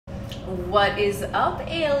What is up,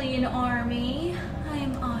 alienARMy? I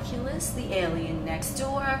am Oculus, the alien next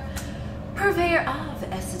door, purveyor of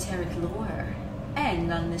esoteric lore.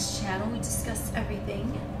 And on this channel, we discuss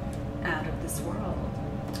everything out of this world.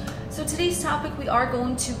 So today's topic, we are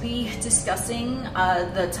going to be discussing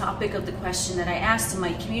the topic of the question that I asked in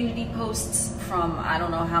my community posts from I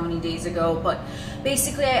don't know how many days ago, but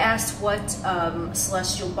basically I asked what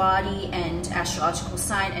celestial body and astrological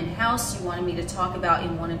sign and house you wanted me to talk about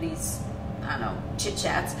in one of these, I don't know, chit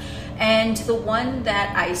chats. And the one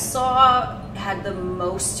that I saw had the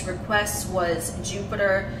most requests was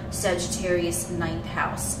Jupiter, Sagittarius, 9th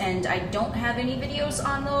house. And I don't have any videos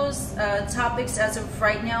on those topics as of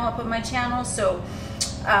right now up on my channel, so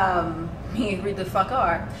read the fuck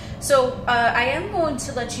are. So I am going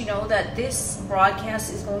to let you know that this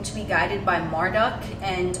broadcast is going to be guided by Marduk,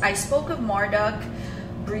 and I spoke of Marduk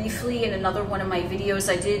briefly in another one of my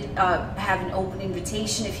videos. I did have an open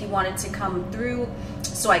invitation if he wanted to come through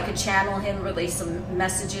so I could channel him, relay some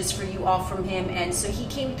messages for you all from him, and so he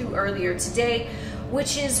came through earlier today,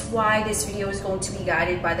 which is why this video is going to be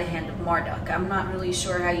guided by the hand of Marduk. I'm not really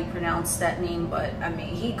sure how you pronounce that name, but I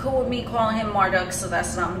mean, he cool with me calling him Marduk, so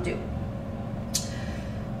that's what I'm gonna do.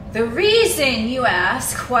 The reason you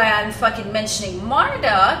ask why I'm fucking mentioning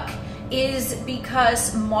Marduk is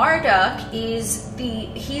because Marduk is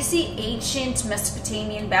he's the ancient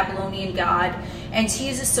Mesopotamian Babylonian god, and he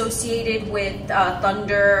is associated with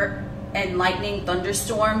thunder and lightning,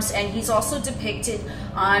 thunderstorms, and he's also depicted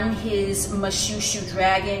on his Mashushu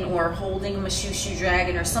dragon, or holding a Mashushu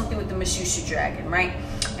dragon, or something with the Mashushu dragon, right?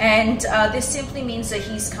 And this simply means that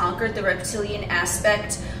he's conquered the reptilian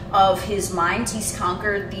aspect of his mind. He's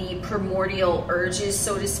conquered the primordial urges,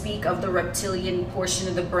 so to speak, of the reptilian portion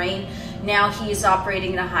of the brain. Now he is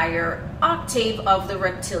operating in a higher octave of the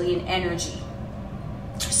reptilian energy.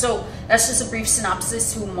 So that's just a brief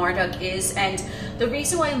synopsis who Marduk is. And the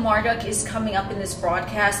reason why Marduk is coming up in this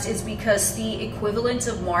broadcast is because the equivalent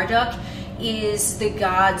of Marduk is the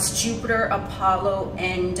gods Jupiter, Apollo,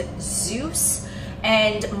 and Zeus.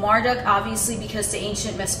 And Marduk, obviously, because the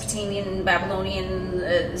ancient Mesopotamian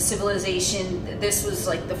Babylonian civilization, this was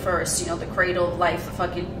like the first, you know, the cradle of life, the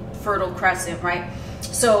fucking fertile crescent, right?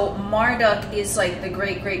 So Marduk is like the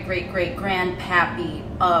great grandpappy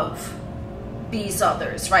of these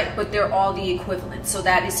others, right? But they're all the equivalent. So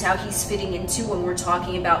that is how he's fitting into when we're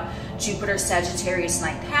talking about Jupiter, Sagittarius,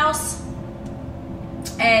 9th house.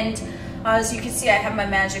 And as you can see, I have my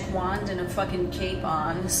magic wand and a fucking cape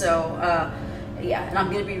on. So, yeah, and I'm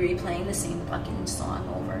going to be replaying the same fucking song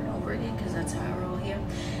over and over again because that's how I roll here.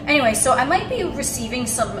 Anyway, so I might be receiving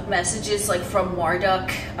some messages like from Marduk,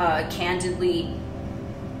 candidly,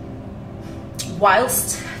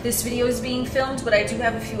 whilst this video is being filmed, but I do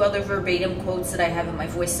have a few other verbatim quotes that I have in my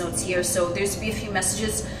voice notes here. So there's going to be a few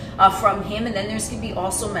messages from him, and then there's going to be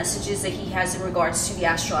also messages that he has in regards to the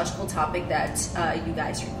astrological topic that you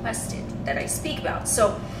guys requested that I speak about.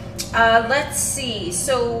 So let's see.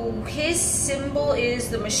 So his symbol is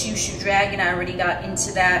the Mashushu dragon. I already got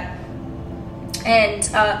into that. And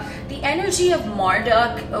the energy of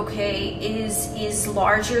Marduk, okay, is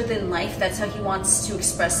larger than life. That's how he wants to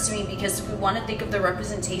express to me, because if we want to think of the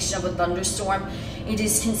representation of a thunderstorm, it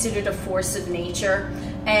is considered a force of nature.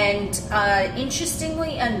 And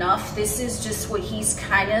interestingly enough, this is just what he's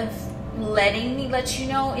kind of letting me let you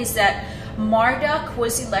know, is that Marduk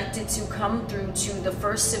was elected to come through to the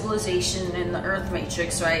first civilization in the Earth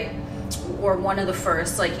Matrix, right? Or one of the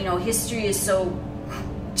first. Like, you know, history is so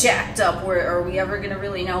jacked up, where are we ever gonna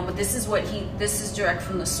really know? But this is what this is direct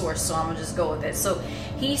from the source, so I'm gonna just go with it. So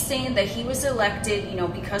he's saying that he was elected, you know,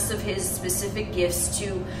 because of his specific gifts,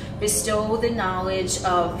 to bestow the knowledge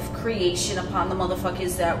of creation upon the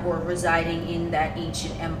motherfuckers that were residing in that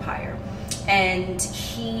ancient empire. And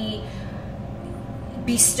he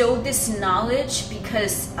bestowed this knowledge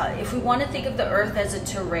because if we want to think of the Earth as a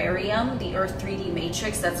terrarium, the Earth 3D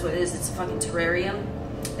matrix, that's what it is. It's a fucking terrarium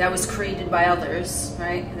that was created by others,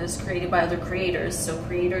 right? It was created by other creators. So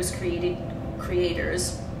creators created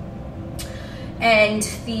creators. And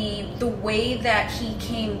the way that he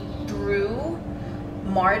came through,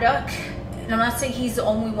 Marduk, and I'm not saying he's the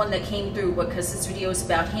only one that came through, because this video is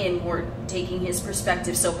about him, we're taking his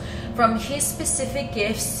perspective. So from his specific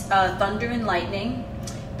gifts, thunder and lightning,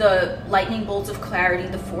 the lightning bolts of clarity,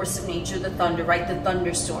 the force of nature, the thunder, right? The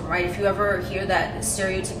thunderstorm, right? If you ever hear that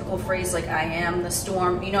stereotypical phrase like, I am the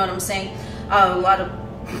storm, you know what I'm saying? A lot of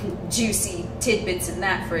juicy tidbits in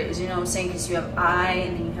that phrase, you know what I'm saying? Because you have I,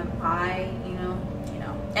 and then you have I, you know.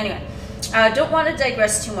 Anyway, don't want to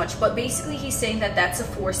digress too much, but basically he's saying that that's a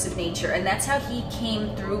force of nature, and that's how he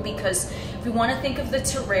came through. Because if we want to think of the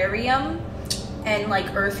terrarium, and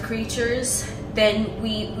like earth creatures, then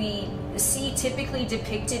we see typically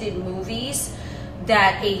depicted in movies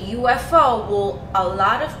that a UFO will a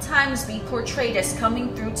lot of times be portrayed as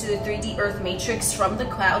coming through to the 3D earth matrix from the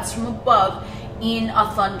clouds from above in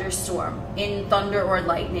a thunderstorm, in thunder or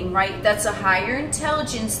lightning, right? That's a higher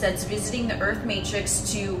intelligence that's visiting the earth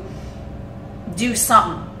matrix to do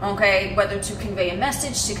something, okay? Whether to convey a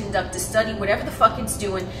message, to conduct a study, whatever the fuck it's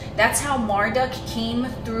doing. That's how Marduk came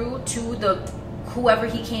through to the whoever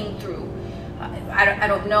he came through. I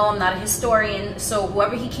don't know, I'm not a historian, so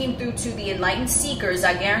whoever he came through to, the enlightened seekers,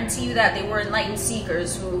 I guarantee you that they were enlightened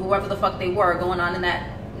seekers, whoever the fuck they were going on in that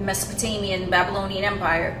Mesopotamian, Babylonian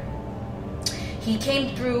empire. He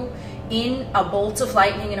came through in a bolt of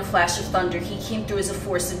lightning and a flash of thunder. He came through as a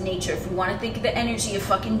force of nature. If we want to think of the energy of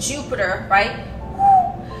fucking Jupiter, right?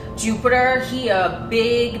 Jupiter, he a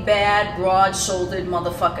big, bad, broad-shouldered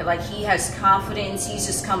motherfucker. Like, he has confidence. He's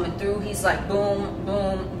just coming through. He's like, boom,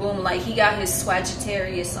 boom, boom. Like, he got his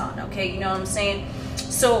Sagittarius on, okay? You know what I'm saying?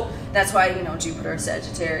 So, that's why, you know, Jupiter,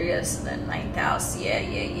 Sagittarius, and then 9th house.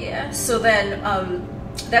 Yeah. So then,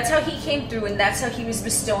 that's how he came through, and that's how he was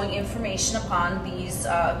bestowing information upon these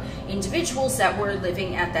individuals that were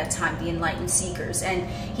living at that time, the enlightened seekers. And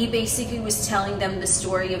he basically was telling them the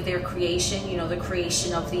story of their creation, you know, the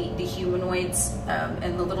creation of the humanoids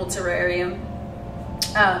and the little terrarium.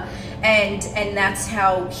 And that's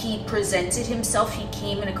how he presented himself. He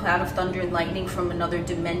came in a cloud of thunder and lightning from another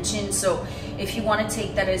dimension. So if you want to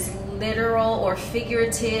take that as literal or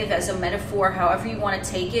figurative, as a metaphor, however you want to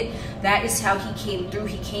take it, that is how he came through.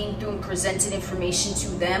 He came through and presented information to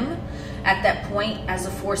them at that point as a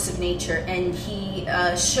force of nature. And he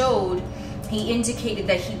he indicated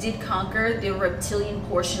that he did conquer the reptilian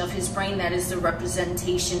portion of his brain. That is the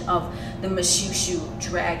representation of the Mashushu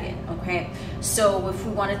dragon, okay? So if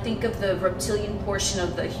we want to think of the reptilian portion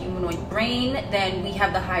of the humanoid brain, then we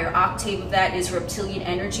have the higher octave of that is reptilian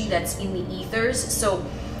energy that's in the ethers. So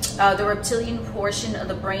the reptilian portion of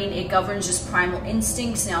the brain, it governs just primal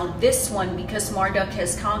instincts. Now this one, because Marduk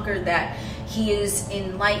has conquered that, he is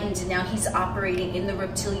enlightened, and now he's operating in the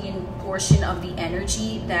reptilian portion of the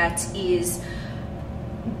energy that is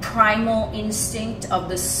primal instinct of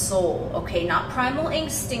the soul, okay? Not primal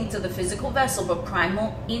instinct of the physical vessel, but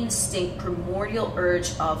primal instinct, primordial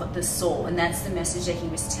urge of the soul. And that's the message that he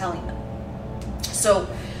was telling them. So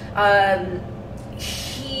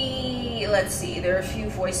let's see, there are a few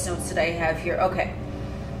voice notes that I have here. Okay,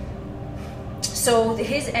 so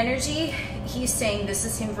his energy, he's saying, this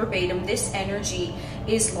is him verbatim, this energy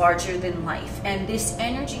is larger than life. And this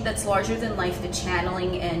energy that's larger than life, the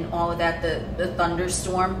channeling and all of that, the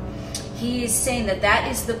thunderstorm, he is saying that that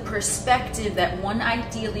is the perspective that one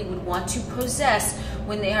ideally would want to possess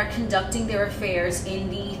when they are conducting their affairs in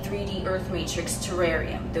the 3D earth matrix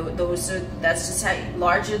terrarium. That's just how,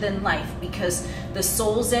 larger than life, because the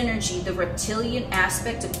soul's energy, the reptilian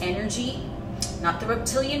aspect of energy, not the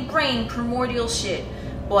reptilian brain, primordial shit,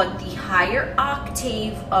 but the higher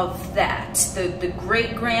octave of that, the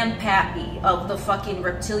great grandpappy of the fucking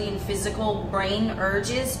reptilian physical brain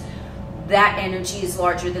urges, that energy is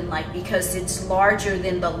larger than life, because it's larger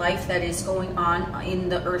than the life that is going on in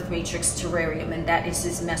the earth matrix terrarium, and that is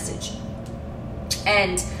his message.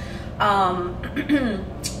 And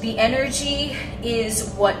the energy is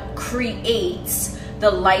what creates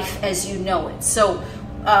the life as you know it. So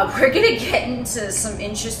we're gonna get into some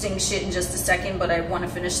interesting shit in just a second, but I want to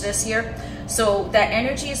finish this here. So that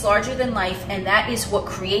energy is larger than life, and that is what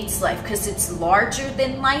creates life, because it's larger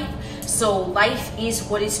than life. So life is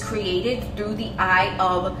what is created through the eye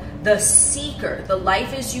of the seeker. The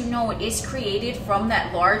life as you know it is created from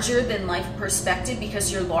that larger than life perspective,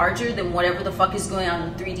 because you're larger than whatever the fuck is going on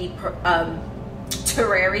in 3D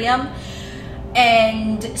terrarium.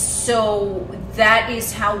 And so that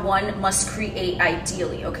is how one must create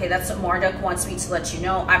ideally. Okay, that's what Marduk wants me to let you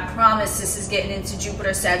know. I promise this is getting into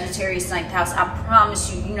Jupiter, Sagittarius, 9th house. I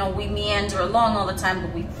promise you, you know, we meander along all the time,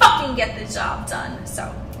 but we fucking get the job done.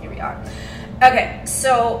 So here we are. Okay,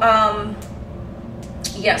 so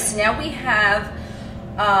yes, now we have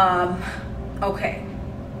okay,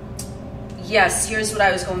 yes, here's what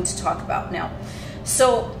I was going to talk about now.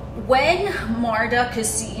 So when Marduk,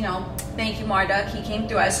 because, you know, thank you, Marduk, he came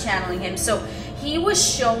through, I was channeling him. So he was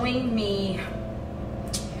showing me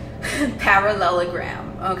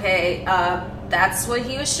parallelogram, okay? That's what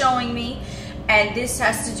he was showing me. And this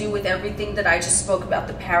has to do with everything that I just spoke about,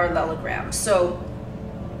 the parallelogram. So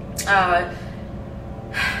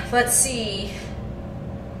let's see.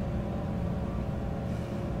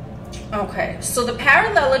 Okay, so the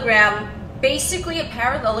parallelogram basically a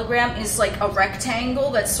parallelogram is like a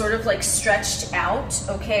rectangle that's sort of like stretched out,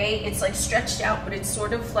 okay? It's like stretched out, but it's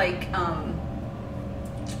sort of like,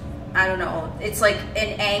 I don't know, it's like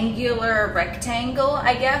an angular rectangle,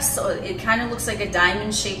 I guess. So it kind of looks like a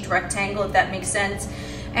diamond-shaped rectangle, if that makes sense.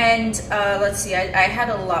 And let's see, I had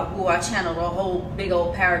a lot, I channeled a whole big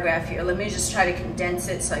old paragraph here. Let me just try to condense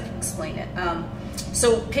it so I can explain it.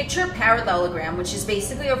 So picture a parallelogram, which is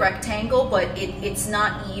basically a rectangle, but it's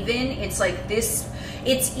not even. It's like this.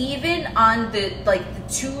 It's even on the, like,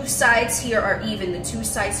 the two sides here are even. The two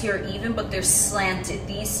sides here are even, but they're slanted.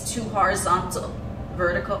 These two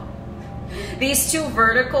These two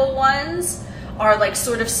vertical ones are like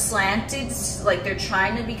sort of slanted, like they're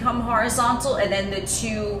trying to become horizontal, and then the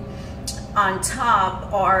two on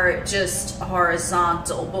top are just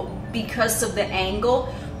horizontal. But because of the angle,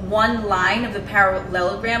 one line of the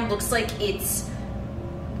parallelogram looks like it's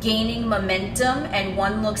gaining momentum and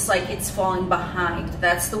one looks like it's falling behind.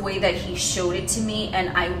 That's the way that he showed it to me, and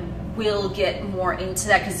I will get more into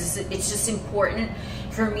that because it's just important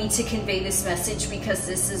for me to convey this message, because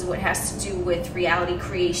this is what has to do with reality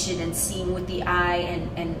creation and seeing with the eye,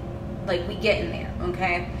 and like we get in there,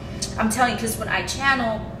 okay? I'm telling you, because when I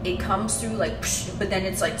channel, it comes through like, but then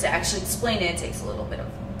it's like to actually explain it, it takes a little bit of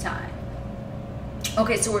time.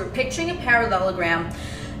 Okay, so we're picturing a parallelogram,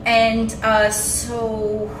 and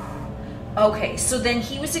okay, so then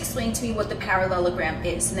he was explaining to me what the parallelogram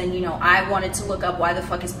is, and then, you know, I wanted to look up why the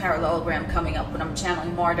fuck is parallelogram coming up when I'm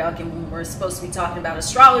channeling Marduk and when we're supposed to be talking about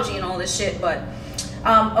astrology and all this shit, but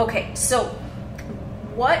okay, so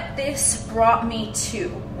what this brought me to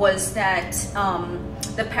was that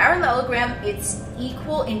the parallelogram, it's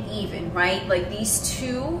equal and even, right? Like these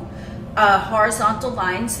two horizontal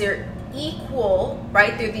lines, they're equal,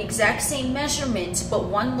 right? They're the exact same measurement, but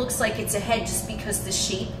one looks like it's a head just because the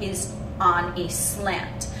shape is on a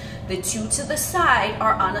slant. The two to the side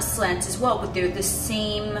are on a slant as well, but they're the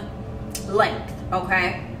same length,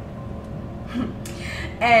 okay?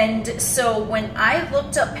 And so when I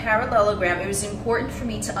looked up parallelogram, it was important for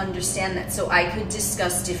me to understand that so I could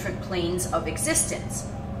discuss different planes of existence.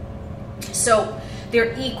 So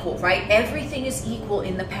they're equal, right? Everything is equal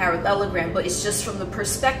in the parallelogram, but it's just from the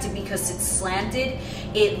perspective, because it's slanted,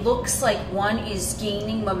 it looks like one is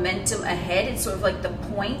gaining momentum ahead. It's sort of like the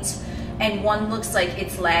point, and one looks like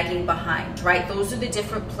it's lagging behind, right? Those are the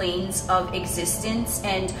different planes of existence.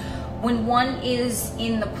 And when one is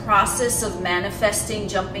in the process of manifesting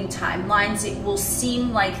jumping timelines, it will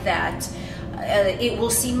seem like that. It will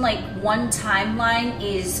seem like one timeline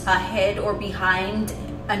is ahead or behind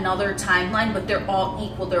another timeline, but they're all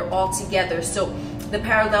equal, they're all together. So the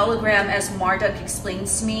parallelogram, as Marduk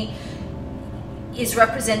explains to me, is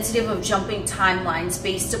representative of jumping timelines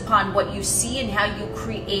based upon what you see and how you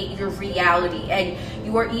create your reality. And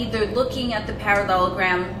you are either looking at the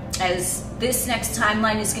parallelogram as this next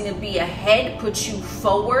timeline is going to be ahead, put you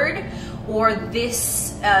forward, or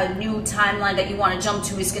this new timeline that you want to jump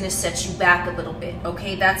to is going to set you back a little bit,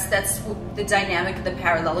 okay? That's the dynamic of the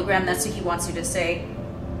parallelogram. That's what he wants you to say.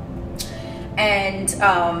 And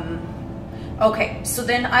okay, so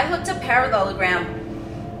then I looked up parallelogram,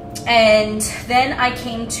 and then I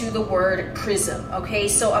came to the word prism, okay?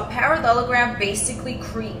 So a parallelogram basically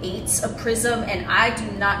creates a prism, and I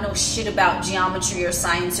do not know shit about geometry or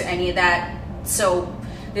science or any of that, so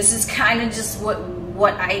this is kind of just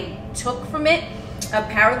what I took from it. A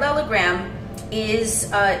parallelogram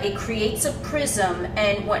is, it creates a prism,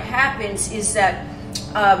 and what happens is that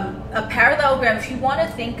a parallelogram, if you want to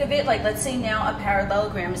think of it, like let's say now a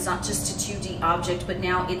parallelogram is not just a 2D object, but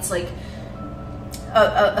now it's like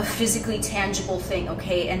a physically tangible thing,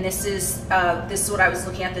 okay? And this is what I was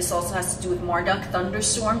looking at. This also has to do with Marduk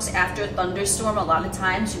thunderstorms. After a thunderstorm, a lot of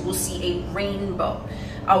times you will see a rainbow.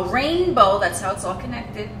 A rainbow, that's how it's all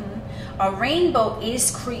connected. A rainbow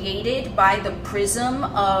is created by the prism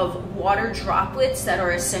of water droplets that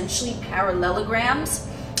are essentially parallelograms.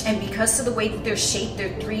 And because of the way that they're shaped,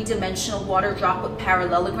 they're three-dimensional water droplet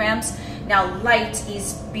parallelograms. Now light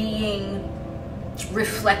is being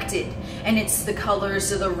reflected, and it's the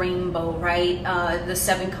colors of the rainbow, right? The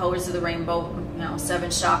 7 colors of the rainbow, you know, 7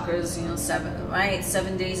 chakras, you know, 7, right?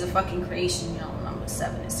 7 days of fucking creation, you know, number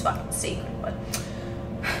 7 is fucking sacred, but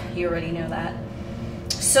you already know that.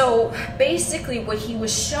 So basically what he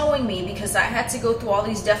was showing me, because I had to go through all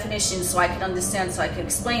these definitions so I could understand, so I could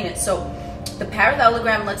explain it. So the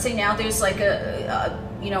parallelogram, let's say now there's like a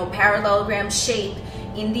you know, parallelogram shape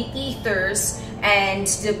in the ethers, and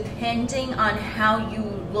depending on how you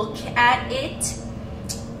look at it,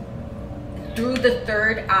 through the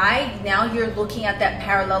third eye, now you're looking at that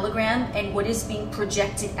parallelogram, and what is being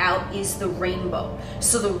projected out is the rainbow.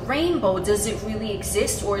 So the rainbow, does it really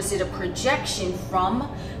exist, or is it a projection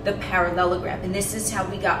from the parallelogram? And this is how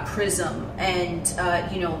we got prism and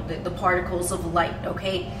you know, the particles of light,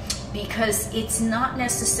 okay? Because it's not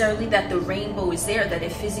necessarily that the rainbow is there, that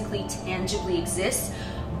it physically, tangibly exists,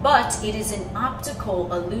 but it is an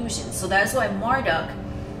optical illusion. So that's why Marduk,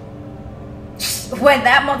 when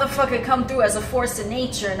that motherfucker come through as a force of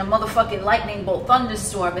nature and a motherfucking lightning bolt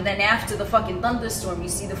thunderstorm, and then after the fucking thunderstorm you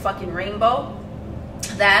see the fucking rainbow,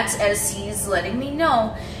 that, as he's letting me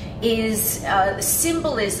know, is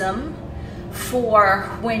symbolism for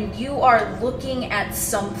when you are looking at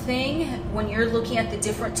something, when you're looking at the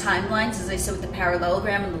different timelines, as I said with the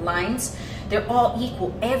parallelogram and the lines, they're all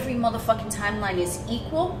equal. Every motherfucking timeline is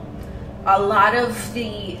equal. A lot of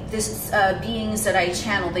beings that I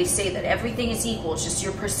channel, they say that everything is equal, it's just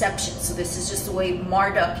your perception. So this is just the way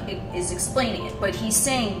Marduk is explaining it. But he's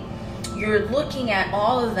saying you're looking at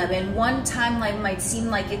all of them, and one timeline might seem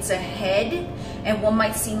like it's ahead and one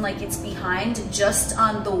might seem like it's behind, just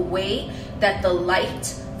on the way that the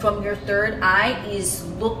light from your third eye is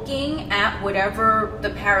looking at whatever the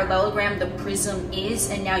parallelogram, the prism is,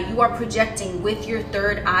 and now you are projecting with your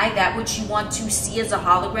third eye that which you want to see as a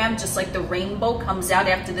hologram, just like the rainbow comes out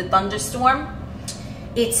after the thunderstorm.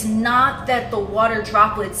 It's not that the water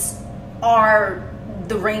droplets are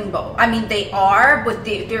the rainbow. I mean, they are, but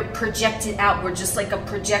they're projected outward, just like a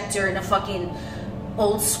projector in a fucking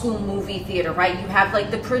old school movie theater, right? You have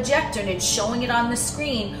like the projector and it's showing it on the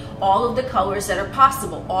screen, all of the colors that are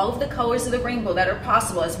possible, all of the colors of the rainbow that are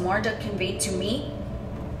possible, as Marduk conveyed to me.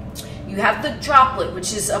 You have the droplet,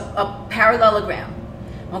 which is a parallelogram,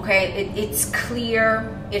 okay? It's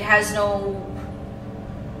clear, it has no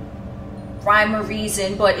rhyme or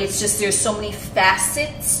reason, but it's just, there's so many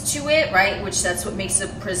facets to it, right? Which that's what makes a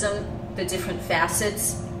prism, the different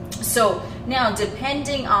facets. So now,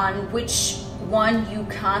 depending on which one you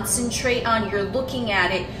concentrate on, you're looking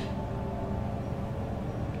at it,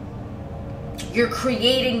 you're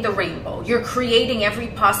creating the rainbow, you're creating every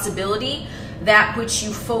possibility, that which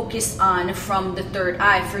you focus on from the third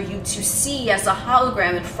eye, for you to see as a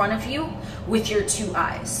hologram in front of you with your two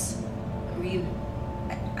eyes.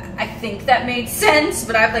 I think that made sense,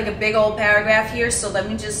 but I have like a big old paragraph here, so let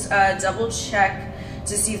me just double check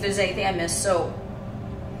to see if there's anything I missed. So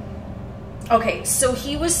okay, so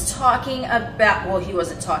he was talking about, well, he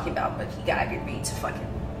wasn't talking about, but he guided me to fucking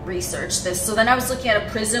research this. So then I was looking at a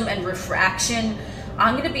prism and refraction.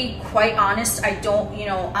 I'm going to be quite honest, I don't, you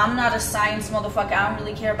know, I'm not a science motherfucker. I don't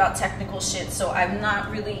really care about technical shit, so I'm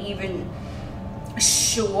not really even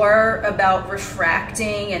sure about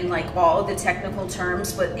refracting and like all of the technical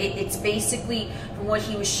terms, but it's basically, from what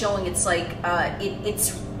he was showing, it's like,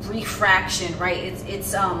 it's refraction, right?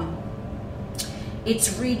 It's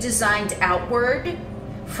redesigned outward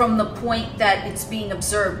from the point that it's being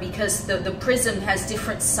observed, because the prism has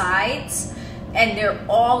different sides and they're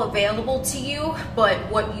all available to you, but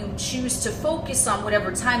what you choose to focus on,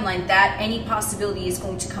 whatever timeline, that any possibility is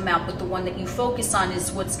going to come out, but the one that you focus on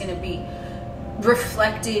is what's going to be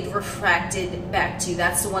reflected, refracted back to you.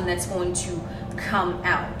 That's the one that's going to come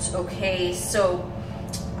out. Okay, so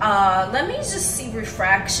let me just see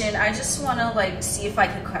refraction. I just want to like see if I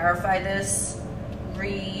can clarify this.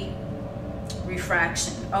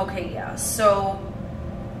 Refraction. Okay, yeah, so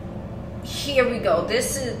here we go.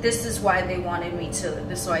 This is why they wanted me to,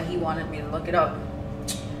 this is why he wanted me to look it up.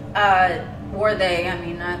 Or they, I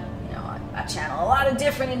mean, I channel a lot of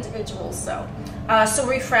different individuals, so so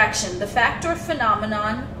refraction, the fact or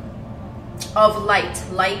phenomenon of light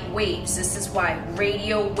waves. This is why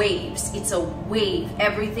radio waves, it's a wave,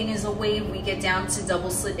 everything is a wave. We get down to double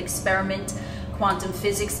slit experiment, quantum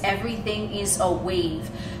physics, everything is a wave.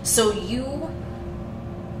 So the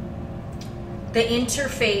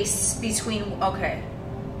interface between, okay,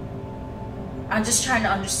 I'm just trying to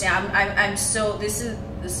understand. I'm so, this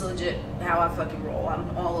is legit how I fucking roll.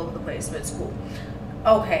 I'm all over the place, but it's cool.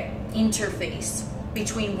 Okay, interface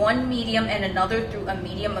between one medium and another through a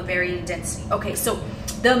medium of varying density. Okay, so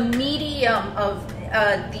the medium of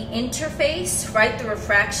the interface, right, the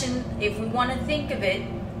refraction, if we want to think of it,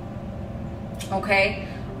 okay,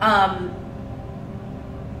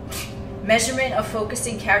 measurement of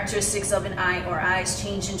focusing characteristics of an eye or eyes,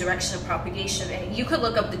 change in direction of propagation of it. You could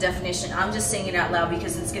look up the definition. I'm just saying it out loud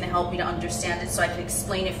because it's going to help me to understand it, so I can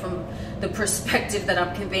explain it from the perspective that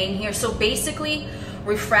I'm conveying here. So basically,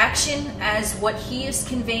 refraction, as what he is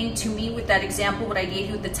conveying to me with that example, what I gave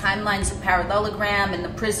you, the timelines, the parallelogram and the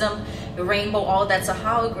prism, the rainbow, all that's a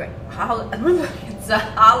hologram. It's a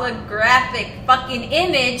holographic fucking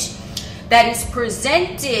image that is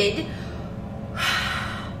presented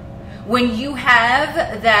when you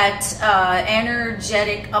have that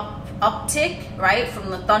energetic uptick, right, from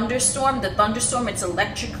the thunderstorm. The thunderstorm, it's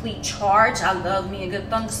electrically charged. I love me a good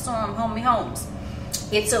thunderstorm, homie homes.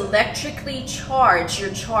 It's electrically charged.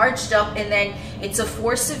 You're charged up, and then it's a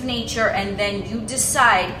force of nature, and then you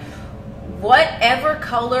decide whatever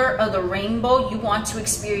color of the rainbow you want to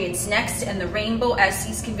experience next. And the rainbow, as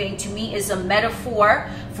he's conveying to me, is a metaphor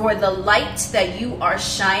for the light that you are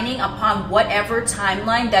shining upon whatever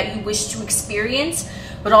timeline that you wish to experience.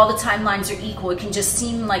 But all the timelines are equal. It can just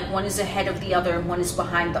seem like one is ahead of the other and one is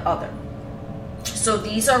behind the other. So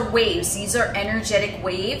these are waves. These are energetic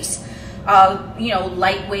waves. You know,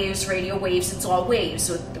 light waves, radio waves, it's all waves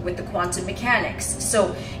with the quantum mechanics.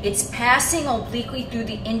 So it's passing obliquely through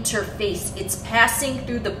the interface. It's passing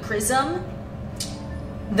through the prism,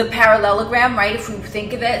 the parallelogram, right? If we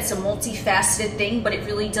think of it, it's a multifaceted thing, but it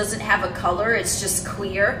really doesn't have a color. It's just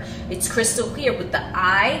clear. It's crystal clear. But the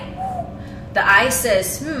eye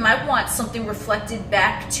says, I want something reflected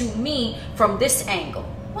back to me from this angle.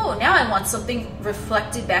 Oh, now I want something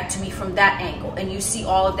reflected back to me from that angle. And you see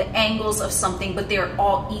all of the angles of something, but they're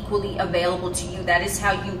all equally available to you. That is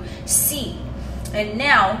how you see. And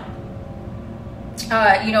now,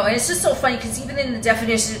 you know, and it's just so funny because even in the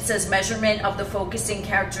definition, it says measurement of the focusing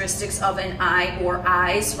characteristics of an eye or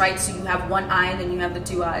eyes, right? So you have one eye and then you have the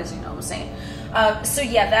two eyes, you know what I'm saying? So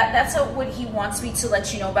yeah, that's what he wants me to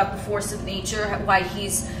let you know about the force of nature, why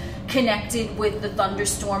he's connected with the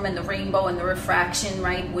thunderstorm and the rainbow and the refraction,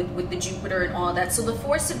 right, with the Jupiter and all of that. So the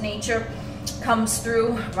force of nature comes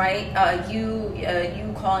through, right,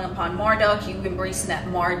 you calling upon Marduk, you embracing that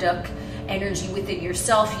Marduk energy within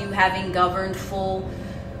yourself, you having governed full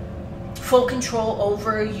control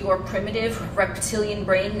over your primitive reptilian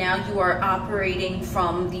brain. Now you are operating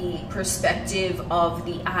from the perspective of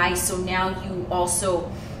the eye. So now you also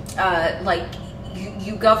like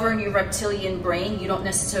you govern your reptilian brain. You don't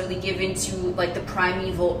necessarily give into like the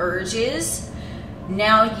primeval urges.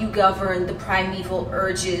 Now you govern the primeval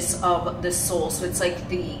urges of the soul. So it's like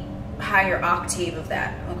the higher octave of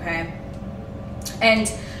that, okay?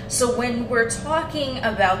 And so when we're talking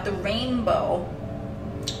about the rainbow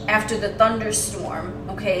after the thunderstorm,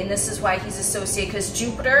 okay, and this is why he's associated, because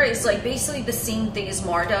Jupiter is like basically the same thing as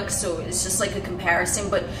Marduk, so it's just like a comparison.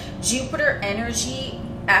 But Jupiter energy,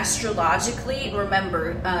 astrologically,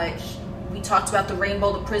 remember, we talked about the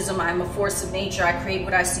rainbow, the prism. I'm a force of nature. I create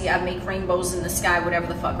what I see. I make rainbows in the sky, whatever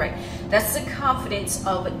the fuck, right? That's the confidence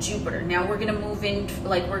of Jupiter. Now we're going to move in,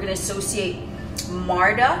 like we're going to associate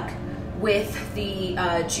Marduk with the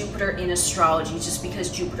Jupiter in astrology, just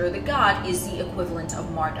because Jupiter, the god, is the equivalent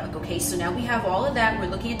of Marduk. Okay, so now we have all of that. We're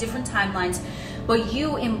looking at different timelines, but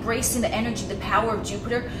you embracing the energy, the power of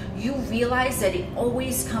Jupiter, you realize that it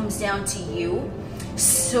always comes down to you.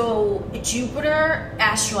 So Jupiter,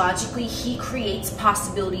 astrologically, he creates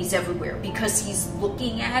possibilities everywhere because he's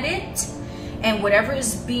looking at it, and whatever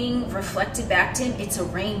is being reflected back to him, it's a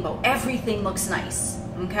rainbow. Everything looks nice.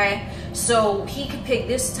 Okay, so he could pick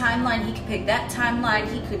this timeline, he could pick that timeline,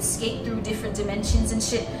 he could skate through different dimensions and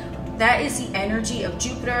shit. That is the energy of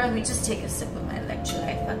Jupiter. Let me just take a sip of my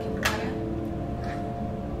electrolyte fucking water.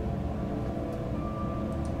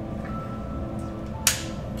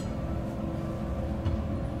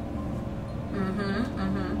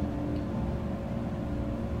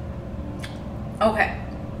 Okay,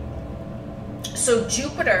 so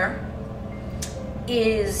Jupiter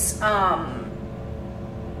is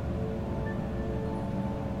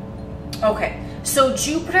okay, so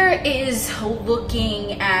Jupiter is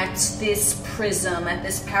looking at this prism, at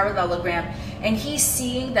this parallelogram, and he's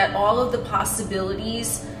seeing that all of the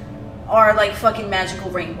possibilities are like fucking magical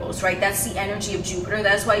rainbows, right? That's the energy of Jupiter.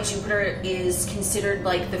 That's why Jupiter is considered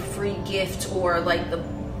like the free gift, or like the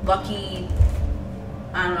lucky,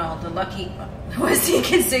 I don't know, the lucky, what is he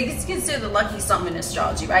considered? He's considered the lucky something in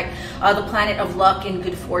astrology, right? The planet of luck and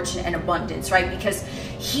good fortune and abundance, right? Because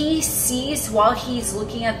he sees, while he's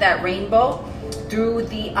looking at that rainbow through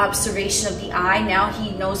the observation of the eye, now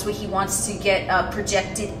he knows what he wants to get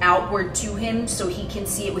projected outward to him, so he can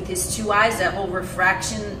see it with his two eyes, that whole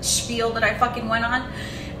refraction spiel that I fucking went on.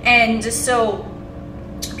 And so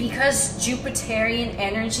because Jupiterian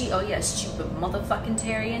energy, oh yes, Jupiter motherfucking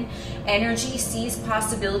Terian energy sees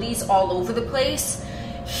possibilities all over the place,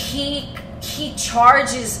 he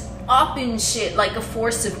charges up in shit like a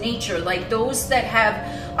force of nature. Like those that have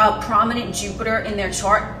a prominent Jupiter in their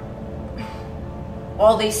chart,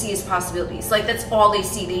 all they see is possibilities. Like that's all they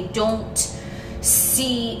see. They don't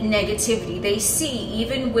see negativity. They see,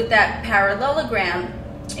 even with that parallelogram,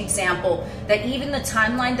 example, that even the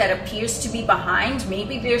timeline that appears to be behind,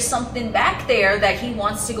 maybe there's something back there that he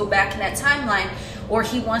wants to go back in that timeline, or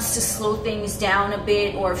he wants to slow things down a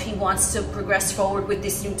bit, or if he wants to progress forward with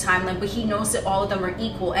this new timeline, but he knows that all of them are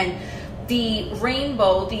equal. And the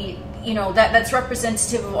rainbow, the, you know, that's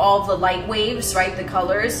representative of all of the light waves, right? The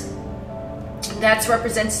colors. That's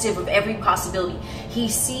representative of every possibility. He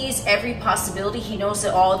sees every possibility. He knows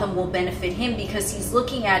that all of them will benefit him because he's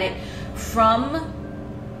looking at it from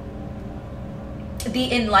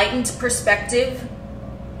the enlightened perspective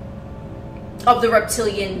of the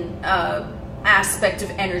reptilian aspect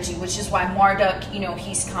of energy, which is why Marduk, you know,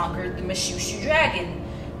 he's conquered the Mashushu dragon,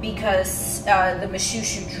 because the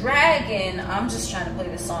Mashushu dragon, I'm just trying to play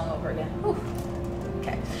this song over again. Whew.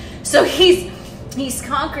 Okay, so he's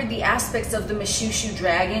conquered the aspects of the Mashushu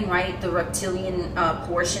dragon, right? The reptilian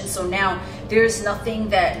portion. So now there's nothing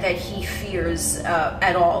that he fears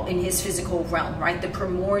at all in his physical realm, right? The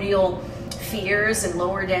primordial fears and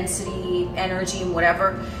lower density energy and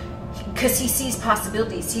whatever, because he sees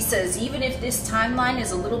possibilities. He says, even if this timeline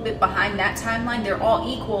is a little bit behind that timeline, they're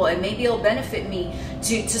all equal, and maybe it'll benefit me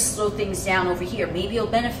to slow things down over here. Maybe it'll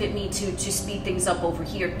benefit me to speed things up over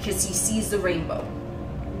here, because he sees the rainbow.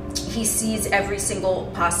 He sees every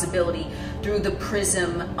single possibility through the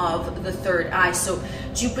prism of the third eye. So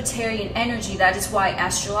Jupiterian energy, that is why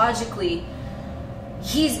astrologically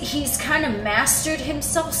he's kind of mastered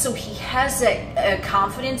himself, so he has a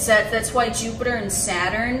confidence. That's why Jupiter and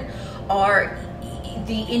Saturn are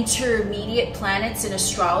the intermediate planets in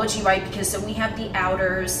astrology, right? Because then we have the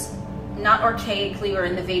outers, not archaically or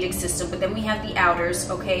in the Vedic system, but then we have the outers,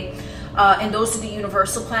 okay? And those are the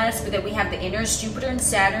universal planets, but then we have the inners. Jupiter and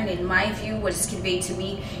Saturn, in my view, what is conveyed to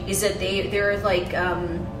me is that they're like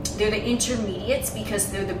they're the intermediates,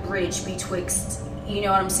 because they're the bridge betwixt, you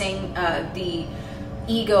know what I'm saying, the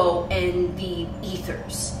ego and the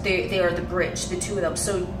ethers. They are the bridge, the two of them.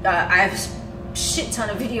 So I have a shit ton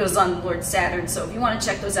of videos on Lord Saturn, so if you want to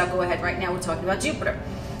check those out, go ahead. Right now we're talking about Jupiter.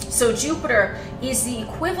 So Jupiter is the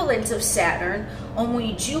equivalent of Saturn,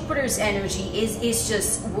 only Jupiter's energy is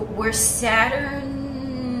just where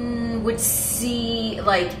Saturn would see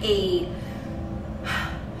like a...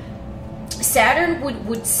 Saturn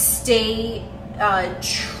would stay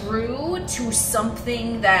true to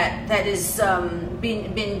something that is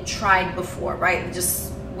been tried before, right?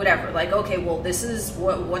 Just whatever, like, okay, well, this is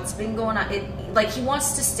what's been going on. Like, he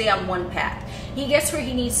wants to stay on one path. He gets where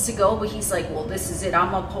he needs to go, but he's like, well, this is it.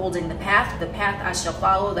 I'm upholding the path I shall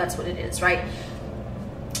follow. That's what it is, right?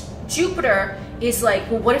 Jupiter is like,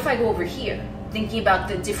 well, what if I go over here? Thinking about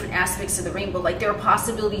the different aspects of the rainbow. Like, there are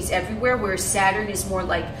possibilities everywhere, where Saturn is more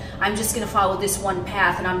like, I'm just going to follow this one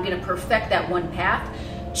path and I'm going to perfect that one path.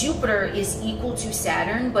 Jupiter is equal to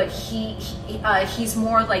Saturn, but he's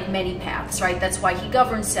more like many paths, right? That's why he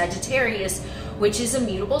governs Sagittarius, which is a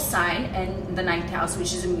mutable sign, and the 9th house,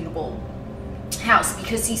 which is a mutable house,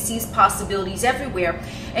 because he sees possibilities everywhere.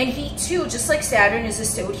 And he too, just like Saturn, is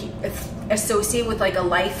associated with like a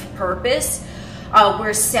life purpose,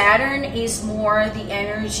 where Saturn is more the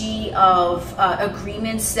energy of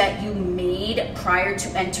agreements that you made prior to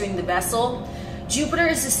entering the vessel. Jupiter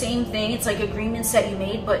is the same thing. It's like agreements that you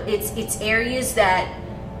made, but it's areas that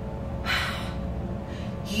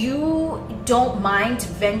you don't mind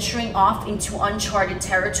venturing off into uncharted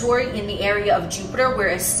territory in the area of Jupiter,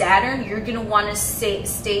 whereas Saturn, you're going to want to stay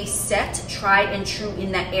set, tried and true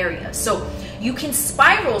in that area. So you can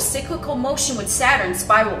spiral, cyclical motion with Saturn,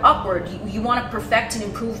 spiral upward. You want to perfect and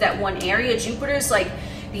improve that one area. Jupiter is like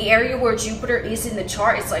the area where Jupiter is in the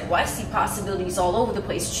chart. It's like, well, I see possibilities all over the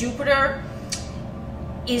place. Jupiter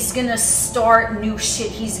is gonna start new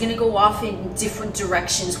shit. He's gonna go off in different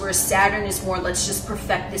directions, whereas Saturn is more, let's just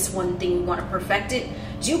perfect this one thing, we want to perfect it.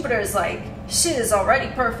 Jupiter is like, shit is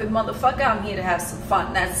already perfect, motherfucker, I'm here to have some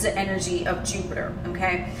fun. That's the energy of Jupiter,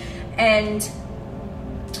 okay? And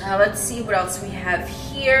let's see what else we have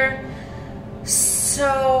here.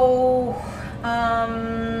 So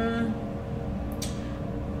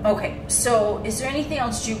okay, so is there anything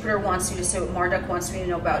else Jupiter wants you to say, what Marduk wants me to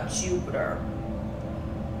know about Jupiter?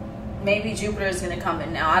 Maybe Jupiter is going to come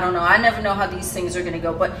in now. I don't know. I never know how these things are going to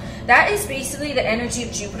go. But that is basically the energy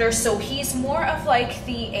of Jupiter. So he's more of like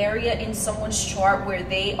the area in someone's chart where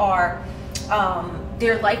they are,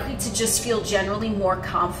 they're likely to just feel generally more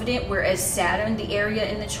confident. Whereas Saturn, the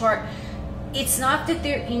area in the chart, it's not that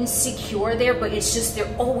they're insecure there, but it's just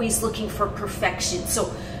they're always looking for perfection.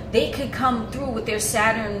 So they could come through with their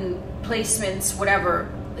Saturn placements,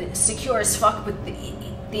 whatever, secure as fuck, but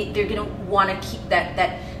they're going to want to keep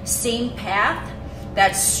that same path,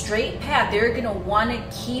 that straight path. They're going to want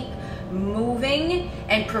to keep moving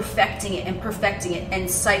and perfecting it and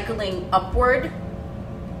cycling upward.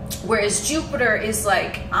 Whereas Jupiter is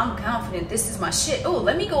like, I'm confident, this is my shit. Oh,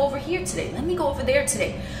 let me go over here today. Let me go over there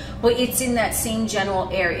today. But it's in that same general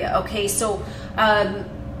area. Okay, so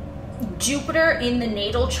Jupiter in the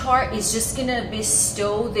natal chart is just gonna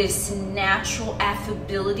bestow this natural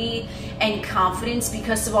affability and confidence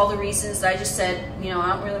because of all the reasons that I just said. You know,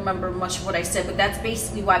 I don't really remember much of what I said, but that's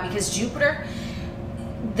basically why. Because Jupiter,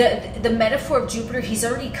 the metaphor of Jupiter, he's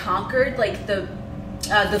already conquered like the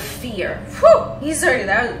fear. Whew, he's already,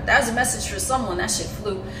 that was a message for someone. That shit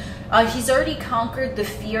flew. He's already conquered the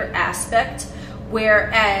fear aspect.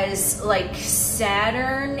 Whereas like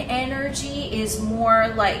Saturn energy is more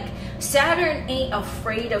like, Saturn ain't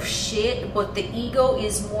afraid of shit, but the ego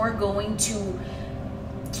is more going to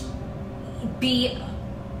be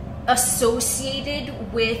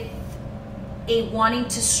associated with a wanting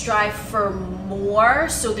to strive for more.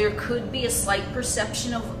 So there could be a slight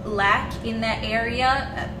perception of lack in that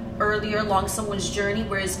area earlier along someone's journey,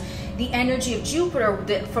 whereas the energy of Jupiter,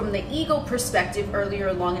 from the ego perspective, earlier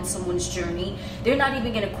along in someone's journey, they're not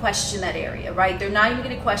even going to question that area, right? They're not even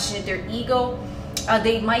going to question it. Their ego,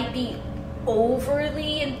 they might be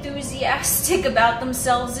overly enthusiastic about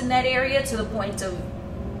themselves in that area to the point of,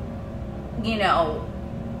 you know,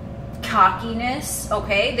 cockiness.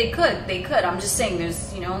 Okay, they could. I'm just saying,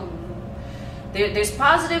 there's, you know, there's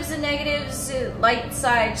positives and negatives, light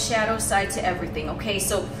side, shadow side to everything. Okay,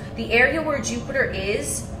 so the area where Jupiter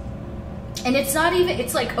is, and it's not even,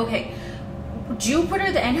 it's like, okay,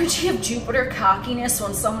 Jupiter, the energy of Jupiter, cockiness,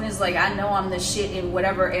 when someone is like, I know I'm the shit in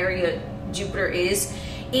whatever area Jupiter is,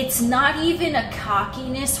 it's not even a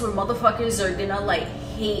cockiness where motherfuckers are gonna like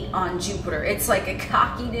hate on Jupiter. It's like a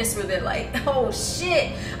cockiness where they're like, oh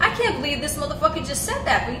shit, I can't believe this motherfucker just said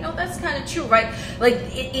that. But you know, that's kind of true, right? Like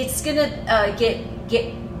it's gonna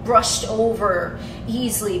get brushed over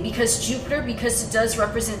easily because Jupiter, because it does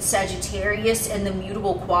represent Sagittarius and the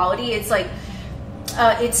mutable quality, it's like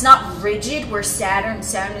it's not rigid where Saturn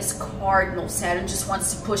is cardinal. Saturn just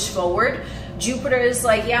wants to push forward. Jupiter is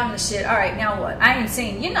like, yeah, I'm the shit. All right, now what? I ain't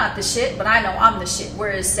saying you're not the shit, but I know I'm the shit.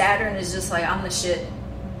 Whereas Saturn is just like, I'm the shit.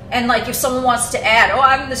 And like, if someone wants to add, oh,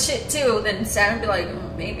 I'm the shit too, then Saturn be like,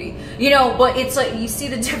 maybe. You know, but it's like, you see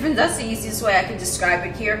the difference? That's the easiest way I can describe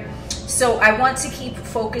it here. So I want to keep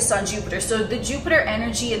focused on Jupiter. So the Jupiter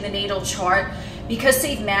energy in the natal chart, because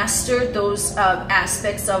they've mastered those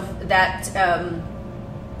aspects of that,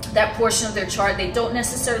 that portion of their chart, they don't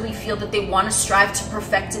necessarily feel that they want to strive to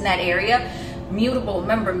perfect in that area. Mutable,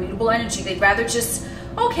 remember, mutable energy. They'd rather just,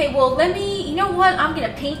 okay, well, let me, you know what, I'm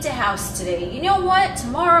gonna paint a house today. You know what,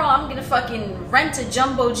 tomorrow I'm gonna fucking rent a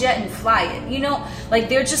jumbo jet and fly it. You know, like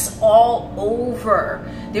they're just all over.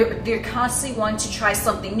 They're constantly wanting to try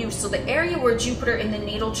something new. So the area where Jupiter in the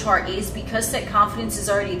natal chart is, because that confidence is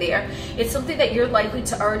already there, it's something that you're likely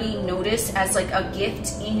to already notice as like a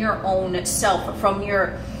gift in your own self from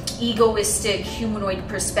your egoistic humanoid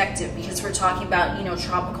perspective, because we're talking about, you know,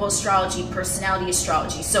 tropical astrology, personality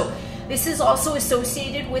astrology. So this is also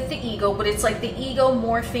associated with the ego, but it's like the ego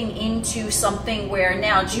morphing into something where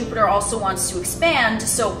now Jupiter also wants to expand.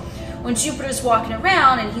 So when Jupiter's walking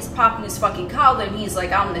around and he's popping his fucking collar and he's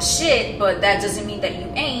like, I'm the shit, but that doesn't mean that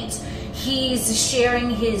you ain't. He's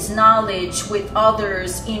sharing his knowledge with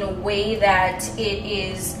others in a way that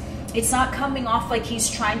it's not coming off like he's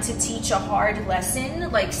trying to teach a hard lesson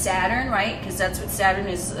like Saturn, right? Because that's what Saturn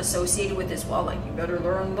is associated with as well. Like, you better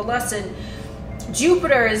learn the lesson.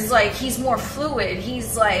 Jupiter is like, he's more fluid.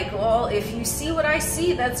 He's like, well, if you see what I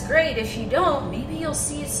see, that's great. If you don't, maybe you'll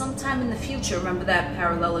see it sometime in the future. Remember that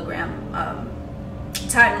parallelogram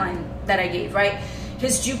timeline that I gave, right?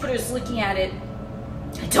 Because Jupiter's looking at it.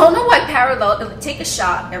 I don't know why take a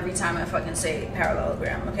shot every time I fucking say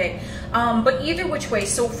parallelogram, okay? But either which way,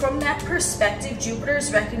 so from that perspective, Jupiter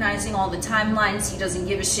is recognizing all the timelines. He doesn't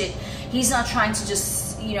give a shit. He's not trying to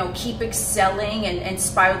just, you know, keep excelling and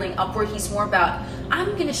spiraling upward. He's more about,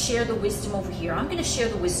 I'm going to share the wisdom over here. I'm going to share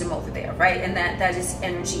the wisdom over there, right? And that is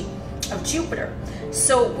energy of Jupiter.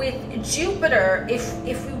 So with Jupiter,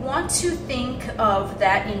 if we want to think of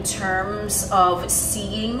that in terms of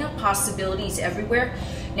seeing possibilities everywhere,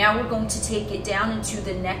 now we're going to take it down into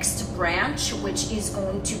the next branch, which is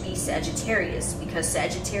going to be Sagittarius, because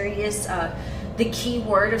Sagittarius, the key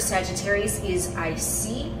word of Sagittarius is I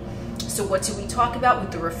see. So what do we talk about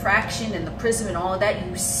with the refraction and the prism and all of that?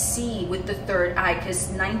 You see with the third eye, because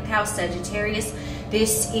 9th house Sagittarius,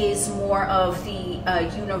 this is more of the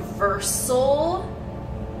universal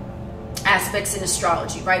aspects in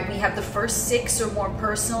astrology, right? We have the first 6 are more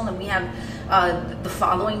personal, and we have the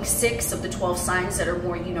following 6 of the 12 signs that are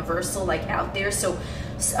more universal, like out there. So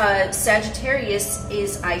Sagittarius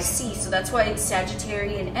is IC, so that's why it's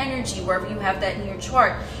Sagittarian energy. Wherever you have that in your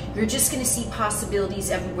chart, you're just going to see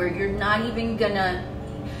possibilities everywhere. You're not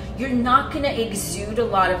gonna exude a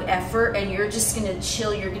lot of effort, and you're just gonna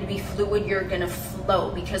chill. You're gonna be fluid. You're gonna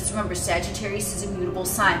flow, because remember, Sagittarius is a mutable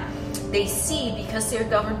sign. They see, because they're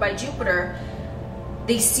governed by Jupiter,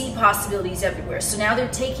 they see possibilities everywhere. So now they're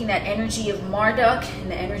taking that energy of Marduk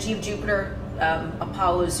and the energy of Jupiter,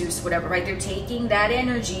 Apollo, Zeus, whatever, right? They're taking that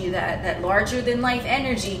energy, that larger than life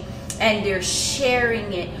energy, and they're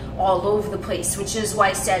sharing it all over the place, which is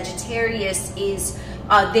why Sagittarius is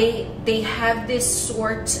they have this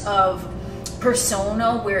sort of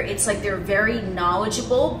persona where it's like they're very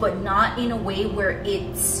knowledgeable, but not in a way where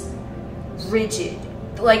it's rigid.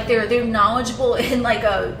 Like they're knowledgeable in like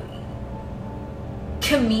a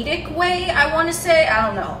comedic way, I want to say. I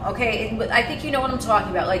don't know, okay? But I think you know what I'm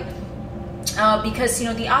talking about. Like because you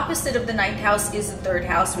know the opposite of the 9th house is the 3rd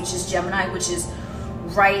house, which is Gemini, which is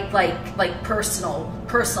right, like personal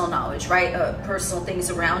knowledge, right? Personal things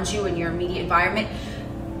around you and your immediate environment.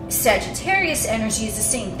 Sagittarius energy is the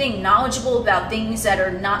same thing, knowledgeable about things that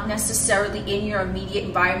are not necessarily in your immediate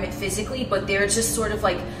environment physically, but they're just sort of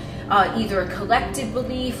like either a collective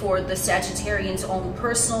belief or the Sagittarian's own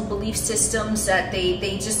personal belief systems, that they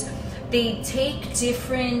take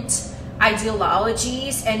different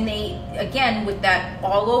ideologies, and they, again, with that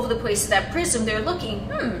all over the place of that prism, they're looking,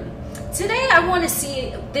 today I want to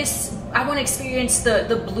see this, I want to experience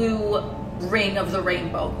the blue ring of the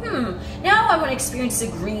rainbow. Now I want to experience the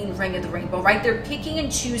green ring of the rainbow, right? They're picking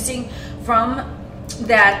and choosing from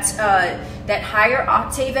that that higher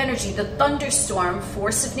octave energy, the thunderstorm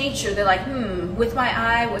force of nature. They're like, with my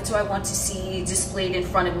eye, what do I want to see displayed in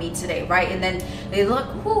front of me today, right? And then they look,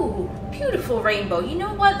 ooh, beautiful rainbow. You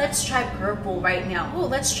know what? Let's try purple right now. Oh,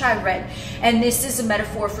 let's try red. And this is a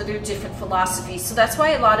metaphor for their different philosophies. So that's why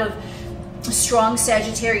a lot of strong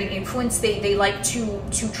Sagittarian influence, they like to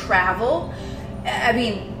travel. I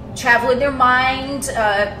mean, travel in their mind,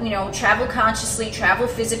 you know, travel consciously, travel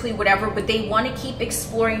physically, whatever, but they want to keep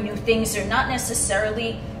exploring new things. They're not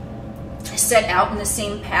necessarily set out in the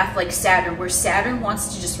same path like Saturn, where Saturn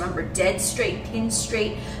wants to just, remember, dead straight, pin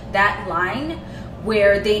straight, that line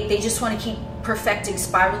where they just want to keep perfecting,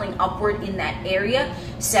 spiraling upward in that area.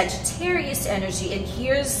 Sagittarius energy, and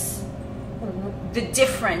here's the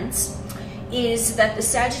difference, is that the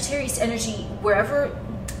Sagittarius energy, wherever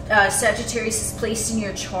Sagittarius is placed in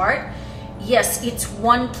your chart, yes, it's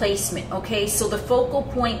one placement, okay? So the focal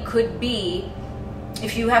point could be,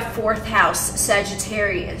 if you have 4th house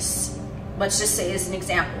Sagittarius, let's just say as an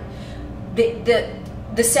example,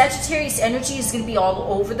 the Sagittarius energy is going to be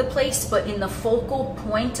all over the place, but in the focal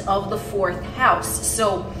point of the 4th house.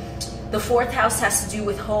 So the 4th house has to do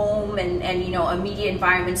with home and you know, immediate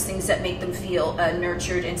environments, things that make them feel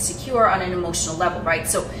nurtured and secure on an emotional level, right?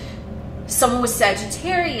 So someone with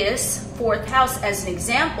Sagittarius 4th house as an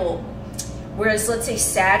example, whereas let's say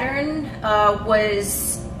Saturn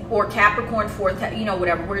or Capricorn 4th, you know,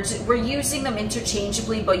 whatever, we're using them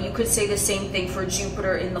interchangeably, but you could say the same thing for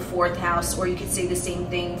Jupiter in the 4th house, or you could say the same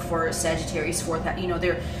thing for Sagittarius 4th house. You know,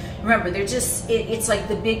 remember, they're just, it's like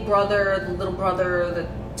the big brother, the little brother, the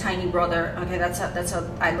tiny brother. Okay, that's how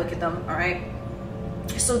I look at them. All right,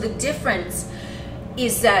 so the difference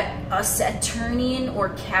is that a Saturnian or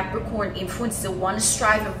Capricorn influence, they want to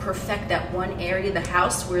strive and perfect that one area of the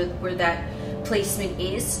house where that placement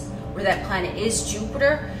is, where that planet is,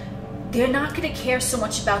 Jupiter. They're not going to care so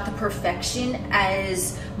much about the perfection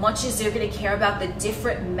as much as they're going to care about the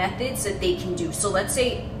different methods that they can do. So let's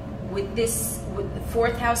say with the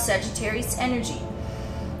 4th house Sagittarius energy,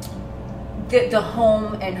 the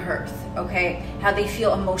home and hearth, okay, how they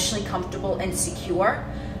feel emotionally comfortable and secure.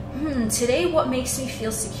 Today, what makes me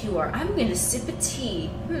feel secure? I'm going to sip a tea.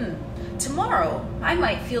 Tomorrow, I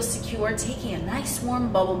might feel secure taking a nice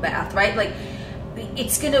warm bubble bath, right? Like,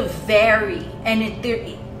 it's going to vary, and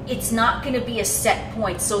it's not going to be a set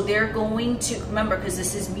point. So they're going to, remember, because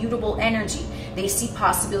this is mutable energy, they see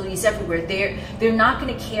possibilities everywhere. They're not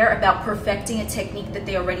going to care about perfecting a technique that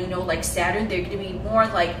they already know, like Saturn. They're going to be more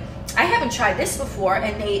like, I haven't tried this before,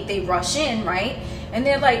 and they rush in, right? And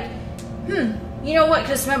they're like, you know what?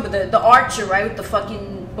 Because remember, the archer, right, with the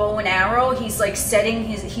fucking bow and arrow, he's like setting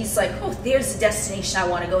he's like, oh, there's the destination I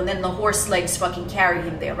want to go, and then the horse legs fucking carry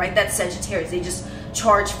him there, right? That's Sagittarius. They just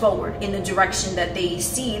charge forward in the direction that they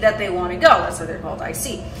see that they want to go. That's what they're called, I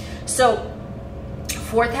see. So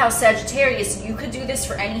 4th house Sagittarius, you could do this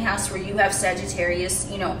for any house where you have Sagittarius,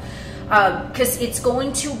 you know, because it's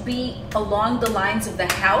going to be along the lines of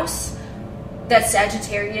the house that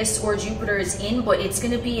Sagittarius or Jupiter is in, but it's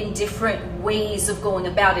going to be in different ways of going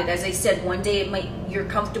about it. As I said, one day you're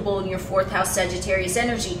comfortable in your 4th house Sagittarius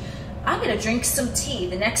energy. I'm going to drink some tea.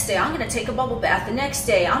 The next day, I'm going to take a bubble bath. The next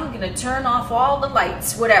day, I'm going to turn off all the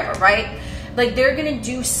lights, whatever, right? Like, they're going to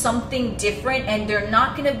do something different, and they're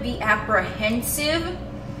not going to be apprehensive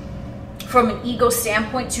from an ego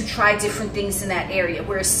standpoint to try different things in that area.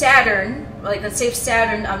 Whereas Saturn, like, let's say if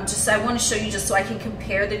Saturn, I want to show you just so I can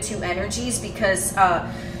compare the two energies, because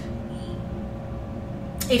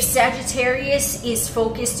if Sagittarius is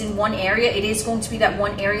focused in one area, it is going to be that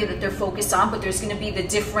one area that they're focused on, but there's going to be the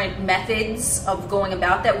different methods of going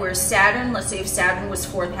about that. Whereas Saturn, let's say if Saturn was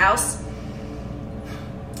 4th house,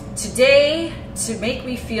 today, to make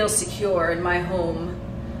me feel secure in my home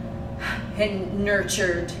and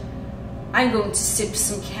nurtured, I'm going to sip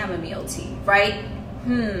some chamomile tea, right?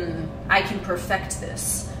 I can perfect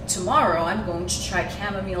this. Tomorrow, I'm going to try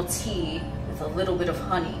chamomile tea with a little bit of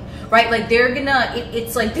honey, right? Like, they're gonna,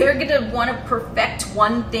 it's like they're gonna want to perfect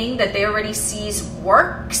one thing that they already sees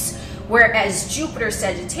works. Whereas Jupiter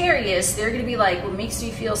Sagittarius, they're gonna be like, what makes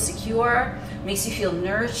you feel secure, makes you feel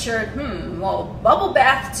nurtured. Well, bubble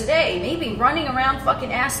bath today, maybe running around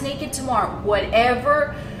fucking ass naked tomorrow,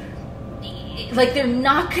 whatever. Like, they're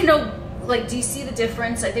not gonna, like, do you see the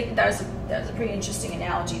difference? I think that was a pretty interesting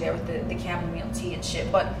analogy there with the chamomile tea and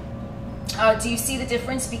shit. But do you see the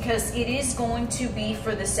difference? Because it is going to be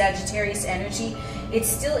for the Sagittarius energy. It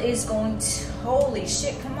still is going to, holy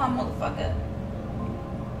shit, come on, motherfucker.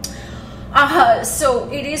 So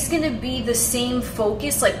it is going to be the same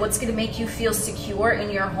focus, like what's going to make you feel secure in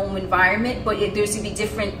your home environment, but there's going to be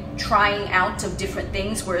different trying out of different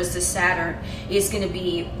things, whereas the Saturn is going to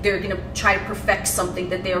be, they're going to try to perfect something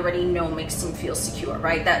that they already know makes them feel secure,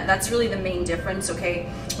 right? That's really the main difference, okay?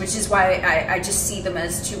 Which is why I just see them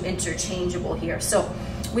as two interchangeable here. So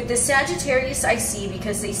with the Sagittarius, I see,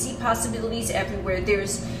 because they see possibilities everywhere,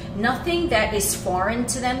 there's nothing that is foreign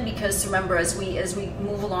to them, because remember, as we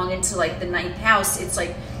move along into like the 9th house, it's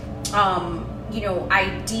like you know,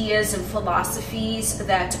 ideas and philosophies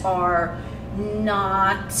that are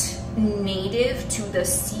not native to the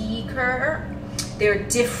seeker. They're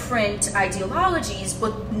different ideologies,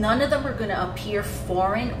 but none of them are going to appear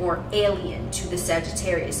foreign or alien to the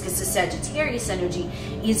Sagittarius, because the Sagittarius energy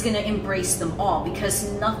is going to embrace them all,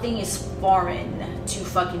 because nothing is foreign to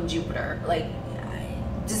fucking Jupiter. Like,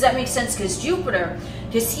 does that make sense? Because Jupiter,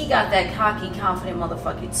 because he got that cocky, confident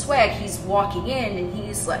motherfucking swag, he's walking in and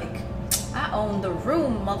he's like, I own the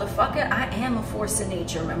room, motherfucker. I am a force of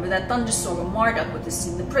nature. Remember that thunderstorm of Marduk with the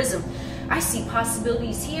scene, the prism. I see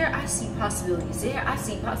possibilities here. I see possibilities there. I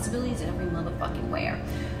see possibilities every motherfucking where.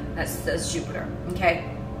 That's Jupiter,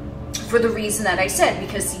 okay? For the reason that I said,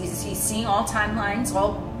 because he's seeing all timelines,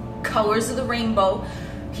 all colors of the rainbow.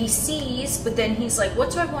 He sees, but then he's like,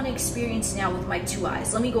 what do I want to experience now with my two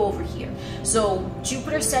eyes? Let me go over here. So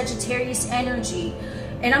Jupiter Sagittarius energy,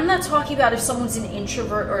 and I'm not talking about if someone's an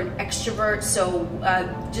introvert or an extrovert, so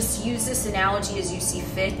just use this analogy as you see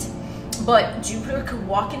fit. But Jupiter could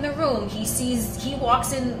walk in the room, he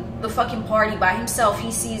walks in the fucking party by himself,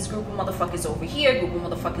 he sees group of motherfuckers over here, group of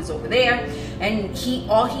motherfuckers over there, and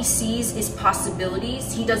all he sees is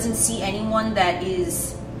possibilities. He doesn't see anyone that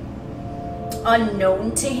is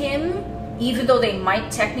unknown to him, even though they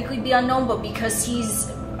might technically be unknown, but because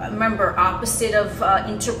he's, remember, opposite of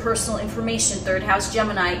interpersonal information, 3rd house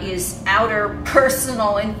Gemini is outer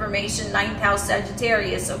personal information, 9th house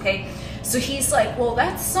Sagittarius, okay? So he's like, well,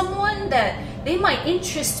 that's someone that they might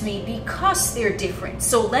interest me because they're different,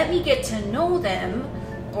 so let me get to know them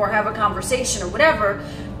or have a conversation or whatever,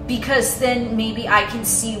 because then maybe I can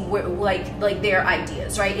see where, like their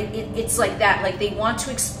ideas, right? It's like that. Like, they want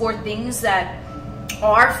to explore things that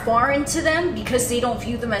are foreign to them, because they don't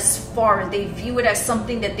view them as foreign. They view it as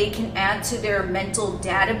something that they can add to their mental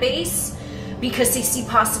database, because they see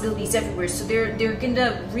possibilities everywhere. So they're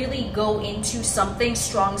gonna really go into something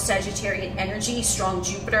strong Sagittarian energy, strong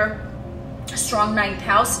Jupiter, strong 9th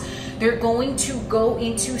house. They're going to go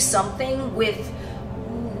into something with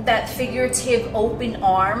that figurative open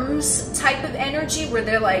arms type of energy, where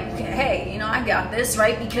they're like, hey, you know, I got this,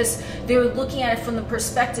 right? Because they're looking at it from the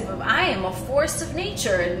perspective of, I am a force of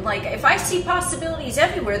nature, and like, if I see possibilities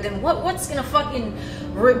everywhere, then what's gonna fucking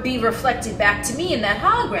be reflected back to me in that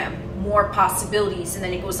hologram? More possibilities. And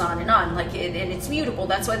then it goes on and on, like, and it's mutable.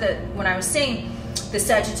 That's why when I was saying the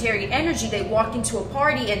Sagittarian energy, they walk into a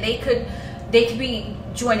party and they could be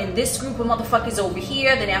joining this group of motherfuckers over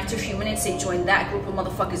here, then after a few minutes they join that group of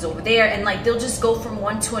motherfuckers over there, and like, they'll just go from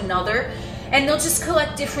one to another, and they'll just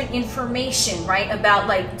collect different information, right, about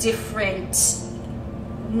like different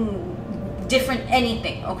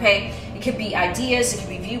anything, okay? It could be ideas, it could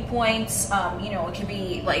be viewpoints, you know, it could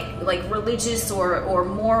be like religious or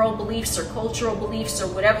moral beliefs or cultural beliefs or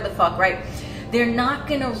whatever the fuck, right? They're not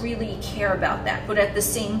gonna really care about that. But at the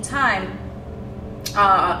same time,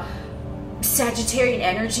 Sagittarian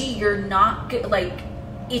energy, you're not like,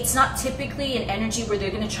 it's not typically an energy where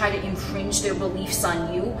they're gonna try to infringe their beliefs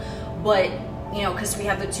on you, but you know, because we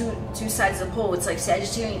have the two sides of the pole. It's like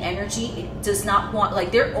Sagittarian energy, it does not want, like,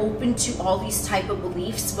 they're open to all these type of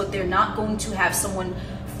beliefs, but they're not going to have someone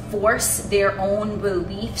force their own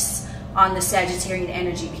beliefs on the Sagittarian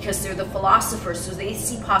energy, because they're the philosophers, so they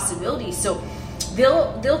see possibilities. So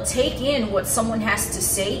they'll take in what someone has to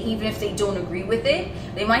say, even if they don't agree with it.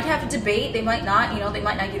 They might have a debate, they might not, you know, they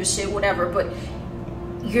might not give a shit, whatever, but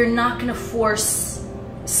you're not going to force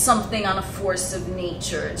something on a force of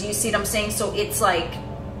nature. Do you see what I'm saying? So it's like,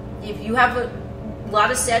 if you have a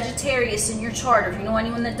lot of Sagittarius in your chart, or if you know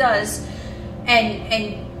anyone that does, and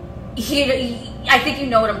I think you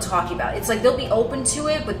know what I'm talking about. It's like they'll be open to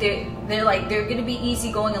it, but they're going to be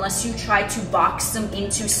easygoing unless you try to box them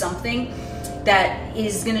into something that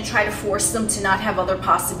is going to try to force them to not have other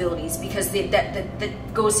possibilities, because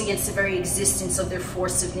that goes against the very existence of their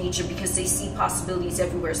force of nature, because they see possibilities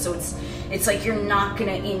everywhere. So it's like you're not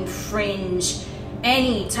going to infringe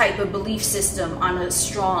any type of belief system on a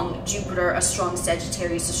strong Jupiter, a strong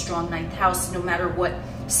Sagittarius, a strong 9th house, no matter what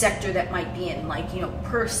sector that might be in, like, you know,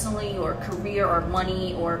 personally or career or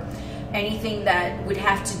money or anything that would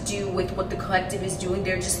have to do with what the collective is doing.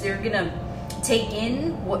 They're gonna take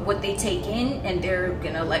in what they take in, and they're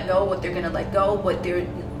gonna let go what they're gonna let go, but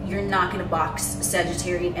you're not gonna box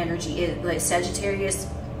Sagittarian energy. Like Sagittarius,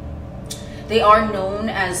 they are known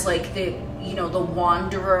as like the, you know, the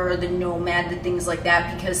wanderer, the nomad, the things like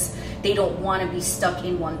that, because they don't want to be stuck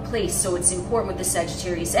in one place. So it's important with the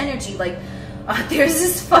Sagittarius energy. Like there's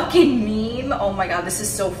this fucking meme, oh my god, this is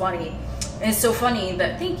so funny. And it's so funny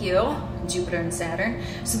that, thank you, Jupiter and Saturn.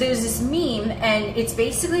 So there's this meme, and it's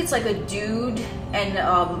basically, it's like a dude and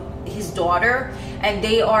his daughter, and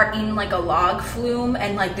they are in like a log flume,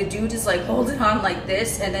 and like the dude is like holding on like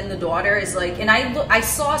this, and then the daughter is like, and I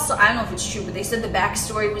saw, so I don't know if it's true, but they said the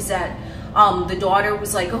backstory was that the daughter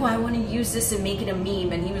was like, oh, I want to use this and make it a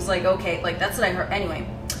meme, and he was like, okay, like that's what I heard. Anyway,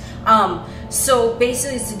 so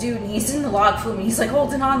basically it's the dude, and he's in the log flume, and he's like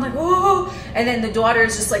holding on like, oh, and then the daughter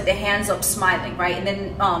is just like the hands up smiling, right? And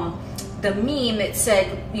then the meme, it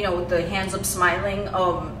said, you know, with the hands up smiling,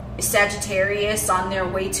 Sagittarius on their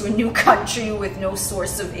way to a new country with no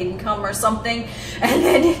source of income or something, and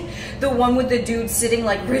then the one with the dude sitting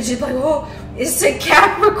like rigid, like, oh, it's a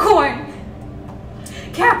Capricorn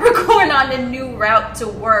on a new route to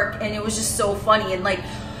work. And it was just so funny, and like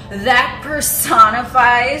that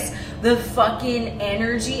personifies the fucking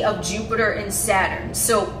energy of Jupiter and Saturn.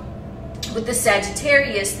 So with the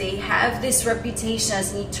Sagittarius, they have this reputation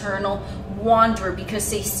as an eternal wanderer because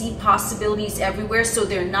they see possibilities everywhere. So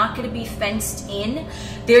they're not going to be fenced in.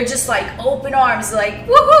 They're just like open arms, like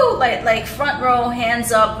woohoo, like front row,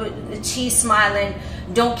 hands up, cheese smiling,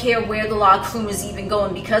 don't care where the log flume is even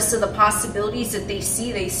going, because of the possibilities that they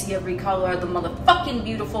see every color of the motherfucking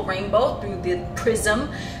beautiful rainbow through the prism,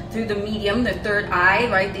 through the medium, their third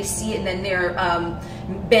eye, right? They see it, and then they're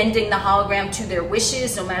bending the hologram to their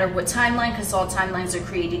wishes, no matter what timeline, because all timelines are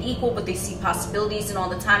created equal, but they see possibilities in all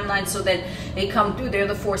the timelines. So then they come through, they're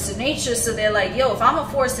the force of nature. So they're like, yo, if I'm a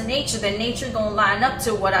force of nature, then nature gonna line up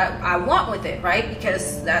to what I want with it, right?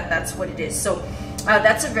 Because that's what it is. So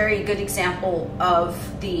that's a very good example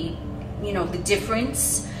of the, you know, the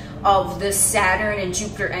difference of the Saturn and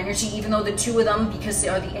Jupiter energy, even though the two of them, because they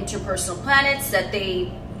are the interpersonal planets, that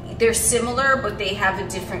they're similar, but they have a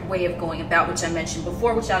different way of going about, which I mentioned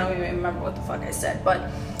before, which I don't even remember what the fuck I said.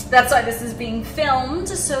 But that's why this is being filmed,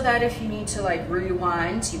 so that if you need to like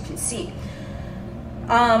rewind, you can see.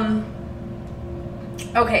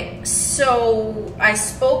 Okay, so I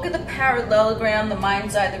spoke of the parallelogram, the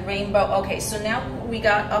mind's eye, the rainbow. Okay, so now we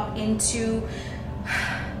got up into,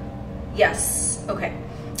 yes, okay.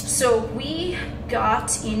 So we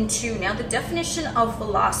got into, now the definition of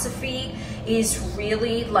philosophy is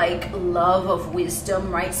really like love of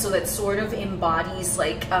wisdom, right? So that sort of embodies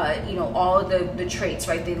like, you know, all of the traits,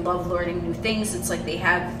 right? They love learning new things. It's like they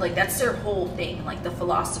have, like, that's their whole thing, like the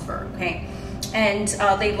philosopher, okay? And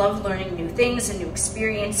they love learning new things and new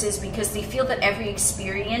experiences, because they feel that every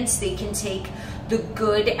experience, they can take the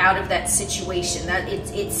good out of that situation. That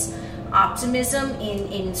it's optimism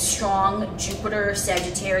in strong Jupiter,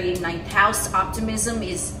 Sagittarian 9th house. Optimism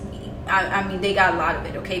is, I mean, they got a lot of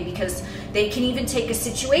it, okay? Because They can even take a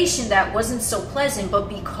situation that wasn't so pleasant, but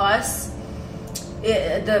because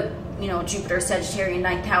Jupiter, Sagittarian,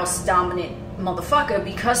 9th house dominant motherfucker,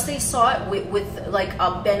 because they saw it with like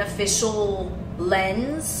a beneficial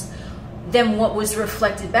lens, then what was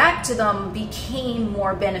reflected back to them became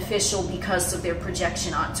more beneficial because of their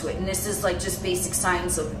projection onto it. And this is like just basic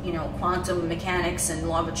science of, quantum mechanics and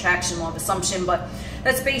law of attraction, law of assumption, but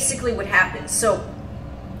that's basically what happens. So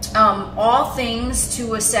all things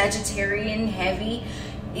to a Sagittarian heavy,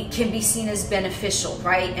 it can be seen as beneficial,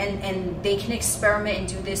 right? And they can experiment and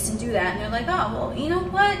do this and do that, and they're like, oh, well, you know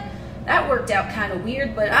what? That worked out kind of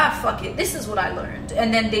weird, but fuck it. This is what I learned.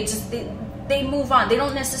 And then they move on. They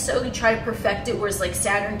don't necessarily try to perfect it, whereas like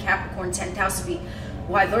Saturn, Capricorn, 10th house would be,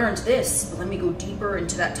 well, I learned this. Let me go deeper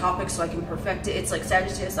into that topic so I can perfect it. It's like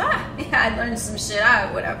Sagittarius, yeah, I learned some shit,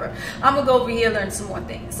 whatever. I'm going to go over here, learn some more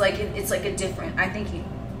things. Like, it's like a different, I think you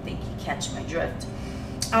catch my drift.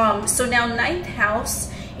 So now 9th house,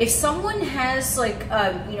 if someone has like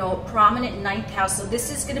a prominent 9th house, so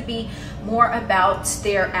this is going to be more about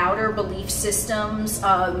their outer belief systems,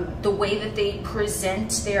 the way that they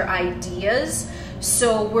present their ideas.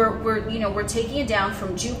 So we're taking it down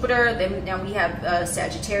from Jupiter. Then now we have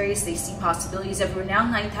Sagittarius. They see possibilities everywhere. Now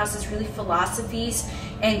 9th house is really philosophies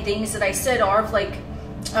and things that I said are of like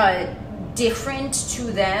different to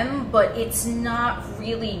them, but it's not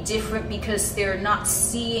really different because they're not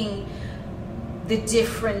seeing the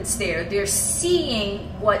difference there. They're seeing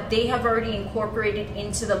what they have already incorporated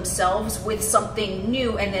into themselves with something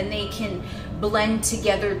new, and then they can blend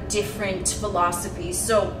together different philosophies.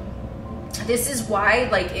 So this is why,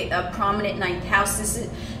 like, a prominent 9th house,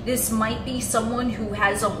 this might be someone who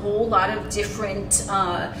has a whole lot of different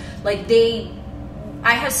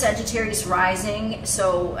I have Sagittarius rising,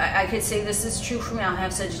 so I could say this is true for me. I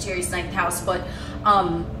have Sagittarius 9th house, but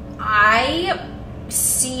I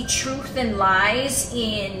see truth and lies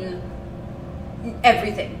in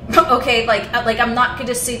everything. Okay, like I'm not going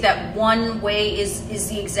to say that one way is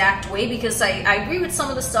the exact way, because I agree with some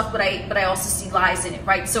of the stuff, but I also see lies in it,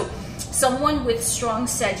 right? So someone with strong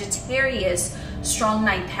Sagittarius, strong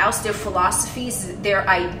 9th house, their philosophies, their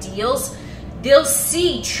ideals, they'll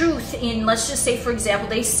see truth in, let's just say, for example,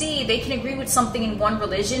 they can agree with something in one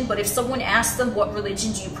religion, but if someone asks them, what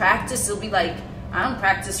religion do you practice? They'll be like, I don't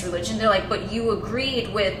practice religion. They're like, but you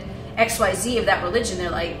agreed with XYZ of that religion.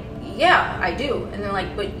 They're like, yeah, I do. And they're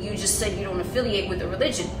like, but you just said you don't affiliate with the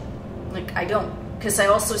religion. Like, I don't, because I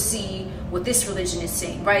also see what this religion is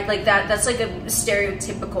saying, right? Like that's like a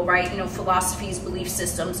stereotypical, right? Philosophies, belief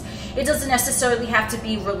systems. It doesn't necessarily have to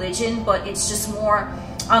be religion, but it's just more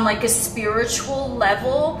on like a spiritual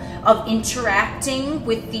level of interacting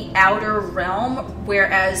with the outer realm,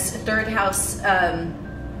 whereas third house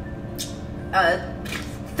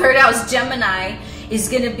Gemini is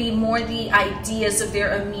going to be more the ideas of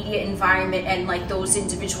their immediate environment and like those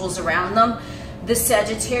individuals around them. The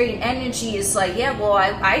Sagittarian energy is like, yeah, well,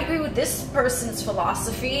 I agree with this person's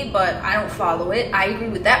philosophy, but I don't follow it. I agree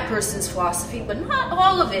with that person's philosophy, but not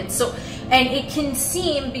all of it. So, and it can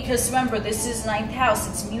seem, because remember, this is 9th house,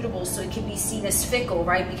 it's mutable, so it can be seen as fickle,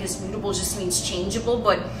 right? Because mutable just means changeable,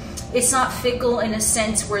 but it's not fickle in a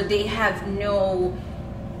sense where they have no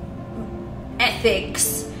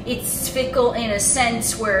ethics. It's fickle in a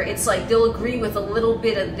sense where it's like they'll agree with a little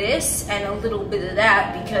bit of this and a little bit of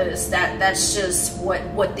that, because that's just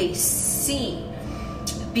what they see,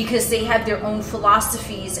 because they have their own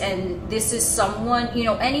philosophies. And this is someone,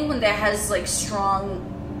 anyone that has like strong,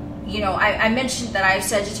 I mentioned that I have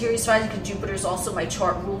Sagittarius rising because Jupiter is also my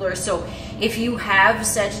chart ruler. So if you have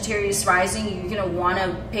Sagittarius rising, you're going to want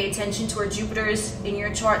to pay attention to where Jupiter is in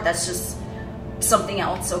your chart. That's just something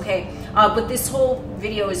else, okay? But this whole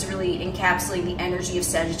video is really encapsulating the energy of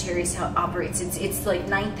Sagittarius, how it operates. It's like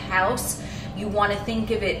 9th house. You want to think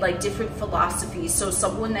of it like different philosophies. So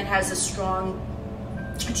someone that has a strong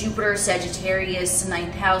Jupiter, Sagittarius,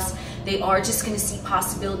 9th house, they are just going to see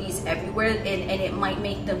possibilities everywhere, and it might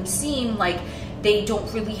make them seem like they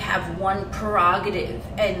don't really have one prerogative,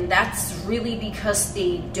 and that's really because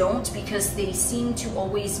they don't, because they seem to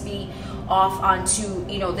always be off onto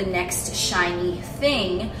the next shiny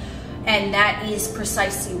thing. And that is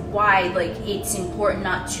precisely why, like, it's important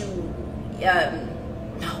not to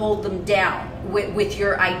hold them down with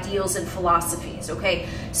your ideals and philosophies, okay?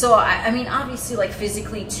 So I mean, obviously, like,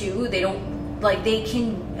 physically too, they don't, like, they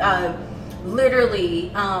can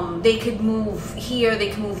literally they could move here, they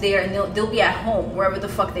can move there, and they'll be at home wherever the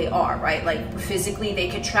fuck they are, right? Like, physically they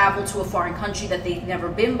could travel to a foreign country that they've never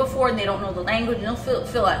been before, and they don't know the language, and they'll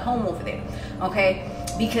feel at home over there, okay?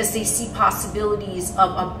 Because they see possibilities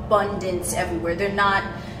of abundance everywhere. They're not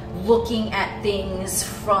looking at things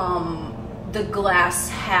from the glass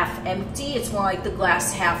half empty. It's more like the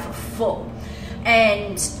glass half full.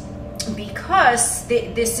 And because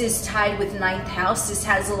this is tied with 9th house, this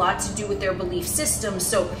has a lot to do with their belief system.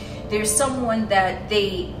 So there's someone that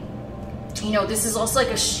they, you know, this is also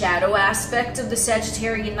like a shadow aspect of the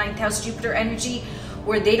Sagittarian 9th house Jupiter energy,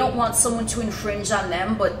 where they don't want someone to infringe on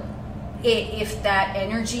them. But if that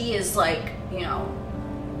energy is like, you know,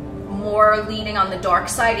 more leaning on the dark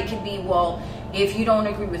side, it can be, well, if you don't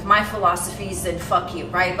agree with my philosophies, then fuck you,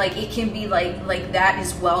 right? Like it can be like that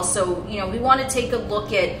as well. So, you know, we want to take a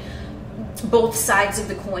look at both sides of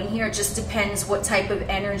the coin here. It just depends what type of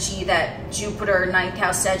energy that Jupiter 9th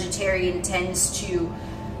house Sagittarian tends to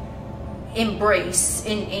embrace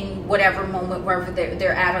in whatever moment, wherever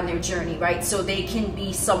they're at on their journey, right? So they can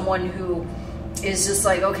be someone who is just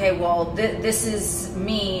like, okay, well, this is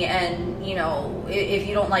me, and, you know, if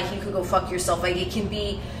you don't like it, you could go fuck yourself. Like, it can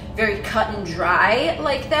be very cut and dry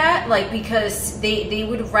like that, like, because they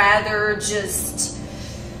would rather just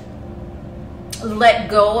let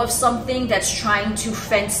go of something that's trying to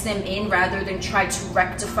fence them in rather than try to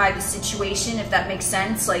rectify the situation, if that makes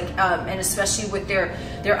sense. Like, and especially with their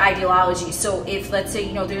ideology. So if, let's say,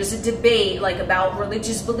 you know, there's a debate like about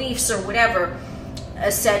religious beliefs or whatever, a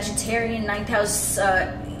Sagittarian 9th house,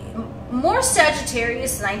 more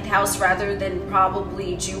Sagittarius 9th house rather than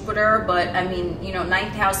probably Jupiter, but I mean, you know,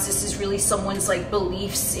 9th house, this is really someone's like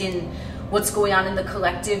beliefs in what's going on in the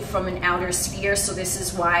collective from an outer sphere. So this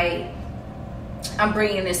is why I'm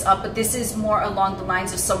bringing this up, but this is more along the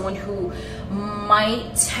lines of someone who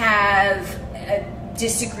might have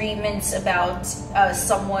disagreements about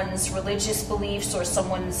someone's religious beliefs or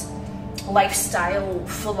someone's lifestyle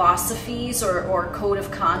philosophies or code of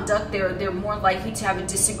conduct. They're more likely to have a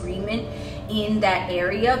disagreement in that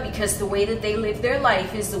area, because the way that they live their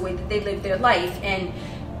life is the way that they live their life. And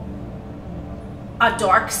a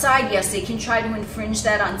dark side, yes, they can try to infringe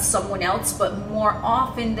that on someone else, but more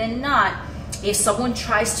often than not, if someone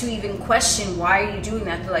tries to even question, why are you doing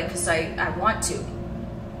that? They're like, because I want to.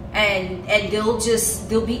 And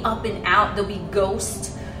they'll be up and out, they'll be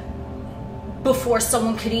ghost before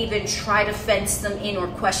someone could even try to fence them in or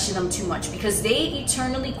question them too much, because they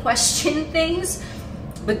eternally question things,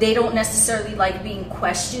 but they don't necessarily like being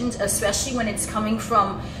questioned, especially when it's coming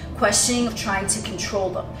from questioning of trying to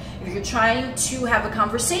control them. If you're trying to have a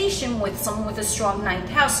conversation with someone with a strong 9th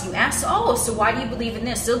house, you ask, oh, so why do you believe in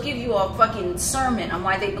this? They'll give you a fucking sermon on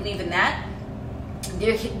why they believe in that.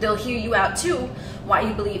 They'll hear you out too, why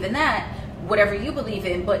you believe in that, whatever you believe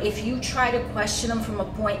in. But if you try to question them from a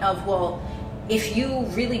point of, well, if you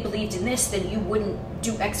really believed in this, then you wouldn't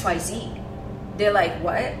do XYZ. They're like,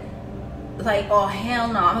 what? Like, oh, hell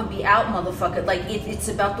no, I'm gonna be out, motherfucker. Like, it's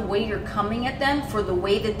about the way you're coming at them for the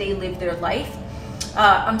way that they live their life.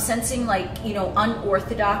 I'm sensing, like, you know,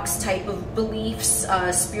 unorthodox type of beliefs,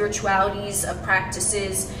 spiritualities,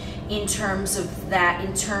 practices, in terms of that,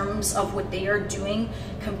 in terms of what they are doing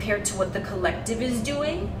compared to what the collective is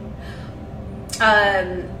doing.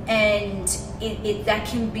 And that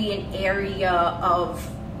can be an area of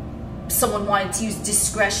someone wanting to use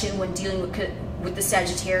discretion when dealing with the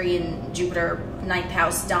Sagittarian Jupiter 9th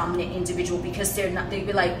house dominant individual, because they'd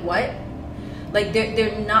be like, what? Like,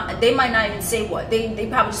 they're not, they might not even say what. They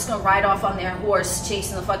probably just gonna ride off on their horse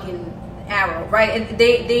chasing the fucking arrow, right? And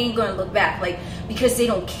they ain't gonna look back, like, because they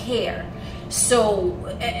don't care. So,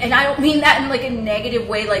 and I don't mean that in like a negative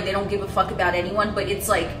way, like they don't give a fuck about anyone, but it's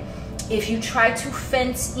like, if you try to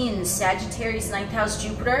fence in Sagittarius 9th house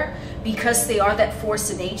Jupiter, because they are that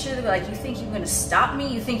force of nature, they're like, you think you're going to stop me?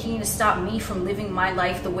 You think you're going to stop me from living my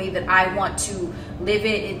life the way that I want to live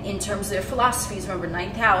it in terms of their philosophies? Remember,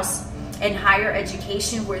 9th house and higher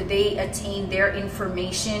education, where they attain their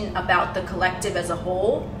information about the collective as a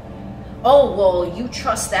whole. Oh, well, you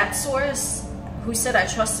trust that source? Who said I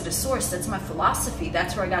trusted a source? That's my philosophy.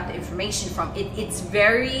 That's where I got the information from. It's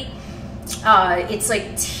very... it's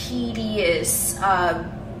like tedious,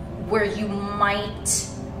 where you might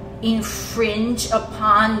infringe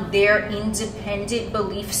upon their independent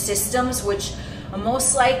belief systems, which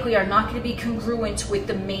most likely are not going to be congruent with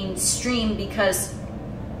the mainstream, because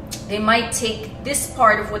they might take this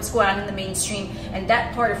part of what's going on in the mainstream and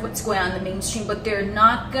that part of what's going on in the mainstream, but they're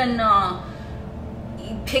not gonna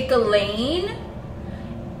pick a lane.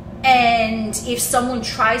 And if someone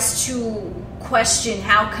tries to question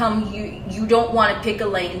how come you don't want to pick a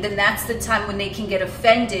lane, then that's the time when they can get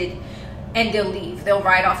offended and they'll leave. They'll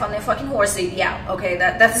ride off on their fucking horse, they'll be out. Okay,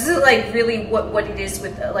 that's like really what it is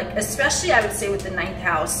with, like, especially I would say with the 9th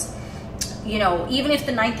house. You know, even if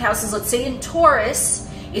the 9th house is, let's say, in Taurus,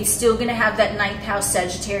 it's still going to have that 9th house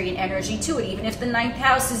Sagittarian energy to it. Even if the 9th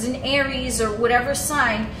house is in Aries or whatever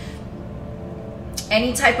sign,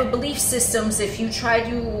 any type of belief systems, if you try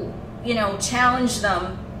to, you know, challenge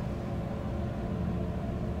them,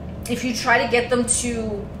 if you try to get them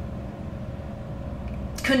to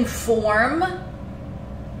conform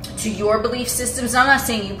to your belief systems, I'm not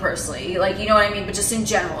saying you personally, like, you know what I mean, but just in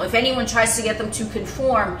general, if anyone tries to get them to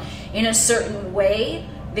conform in a certain way,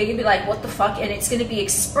 they can be like, what the fuck? And it's going to be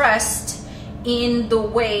expressed in the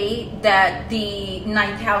way that the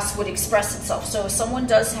ninth house would express itself. So if someone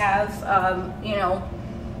does have, you know,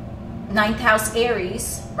 ninth house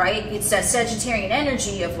Aries, right? It's that Sagittarian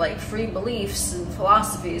energy of like free beliefs and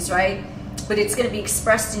philosophies, right? But it's going to be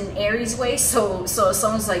expressed in Aries way. So if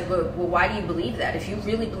someone's like, well, why do you believe that? If you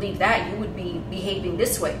really believe that, you would be behaving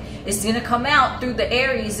this way. It's going to come out through the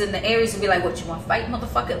Aries, and the Aries will be like, what, you want to fight,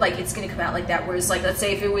 motherfucker? Like, it's going to come out like that. Whereas, like, let's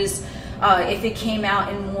say if it was, if it came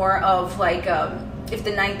out in more of like, if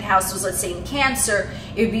the ninth house was, let's say, in Cancer,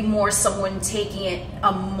 it would be more someone taking it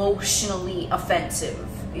emotionally offensive.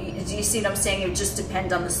 Do you see what I'm saying? It would just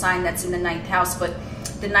depend on the sign that's in the ninth house. But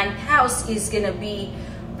the ninth house is going to be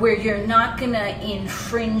where you're not going to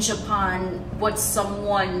infringe upon what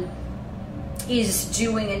someone is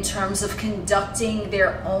doing in terms of conducting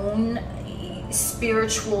their own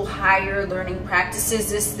spiritual higher learning practices.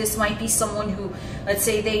 This might be someone who, let's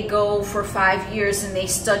say they go for 5 years and they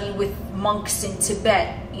study with monks in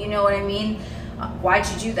Tibet. You know what I mean? Why'd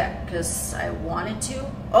you do that? Because I wanted to.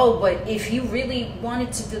 Oh, but if you really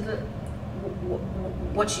wanted to do the,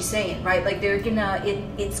 what she's saying, right? Like, they're gonna,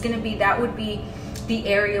 it's gonna be, that would be the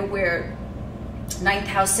area where ninth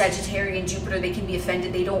house Sagittarian Jupiter, they can be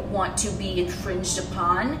offended. They don't want to be infringed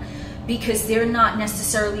upon, because they're not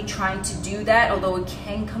necessarily trying to do that, although it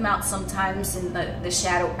can come out sometimes in the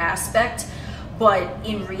shadow aspect. But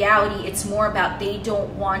in reality, it's more about they don't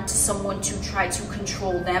want someone to try to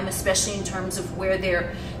control them, especially in terms of where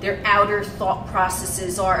their outer thought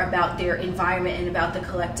processes are about their environment and about the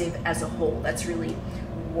collective as a whole. That's really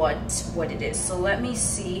what it is. So let me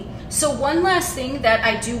see. So one last thing that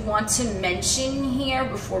I do want to mention here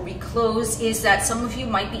before we close is that some of you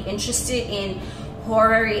might be interested in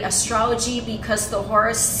horary astrology, because the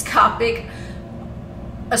horoscopic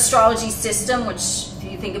astrology system, which, if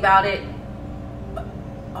you think about it,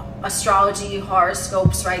 astrology,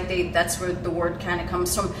 horoscopes, right? That's where the word kind of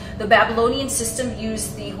comes from. The Babylonian system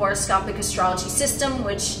used the horoscopic astrology system,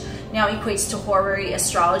 which now equates to horary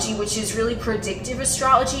astrology, which is really predictive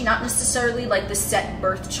astrology, not necessarily like the set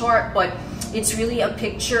birth chart, but it's really a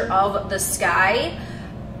picture of the sky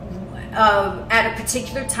at a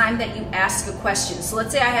particular time that you ask a question. So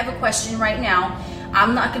let's say I have a question right now.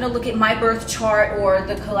 I'm not going to look at my birth chart or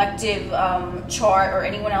the collective chart or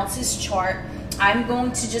anyone else's chart. I'm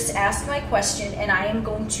going to just ask my question, and I am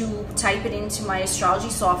going to type it into my astrology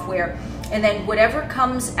software, and then whatever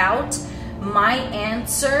comes out, my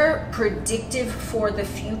answer predictive for the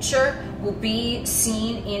future will be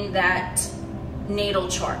seen in that natal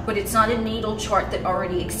chart. But it's not a natal chart that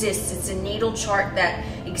already exists. It's a natal chart that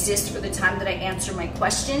exists for the time that I answer my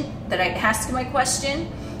question, that I ask my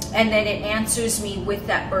question, and then it answers me with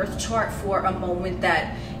that birth chart for a moment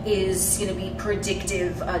that is going to be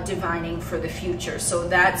predictive divining for the future. So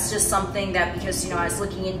that's just something that, because, you know, I was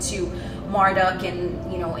looking into Marduk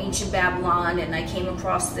and, you know, ancient Babylon, and I came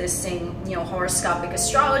across this thing, you know, horoscopic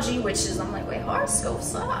astrology, which is, I'm like, wait,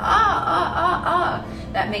 horoscopes, that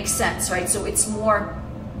makes sense, right? So it's more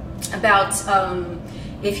about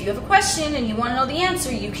if you have a question and you want to know the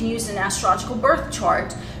answer, you can use an astrological birth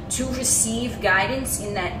chart to receive guidance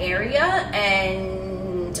in that area.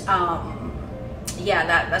 And yeah,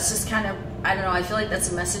 that's just kind of, I don't know, I feel like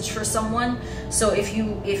that's a message for someone. So if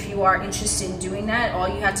you are interested in doing that, all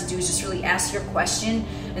you have to do is just really ask your question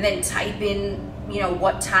and then type in, you know,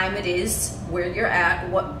 what time it is, where you're at,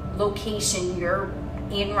 what location you're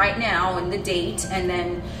in right now, and the date, and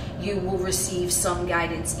then you will receive some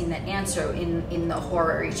guidance in that answer in the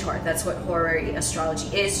horary chart. That's what horary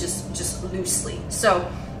astrology is, just loosely. So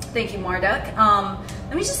thank you, Marduk.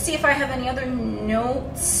 Let me just see if I have any other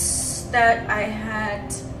notes that I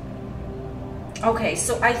had. Okay,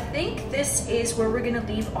 so I think this is where we're gonna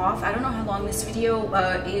leave off. I don't know how long this video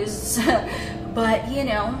is, but, you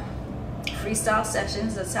know, freestyle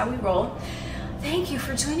sessions, that's how we roll. Thank you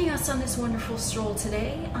for joining us on this wonderful stroll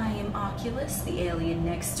today. I am Oculus, the alien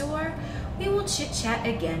next door. We will chit chat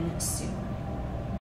again soon.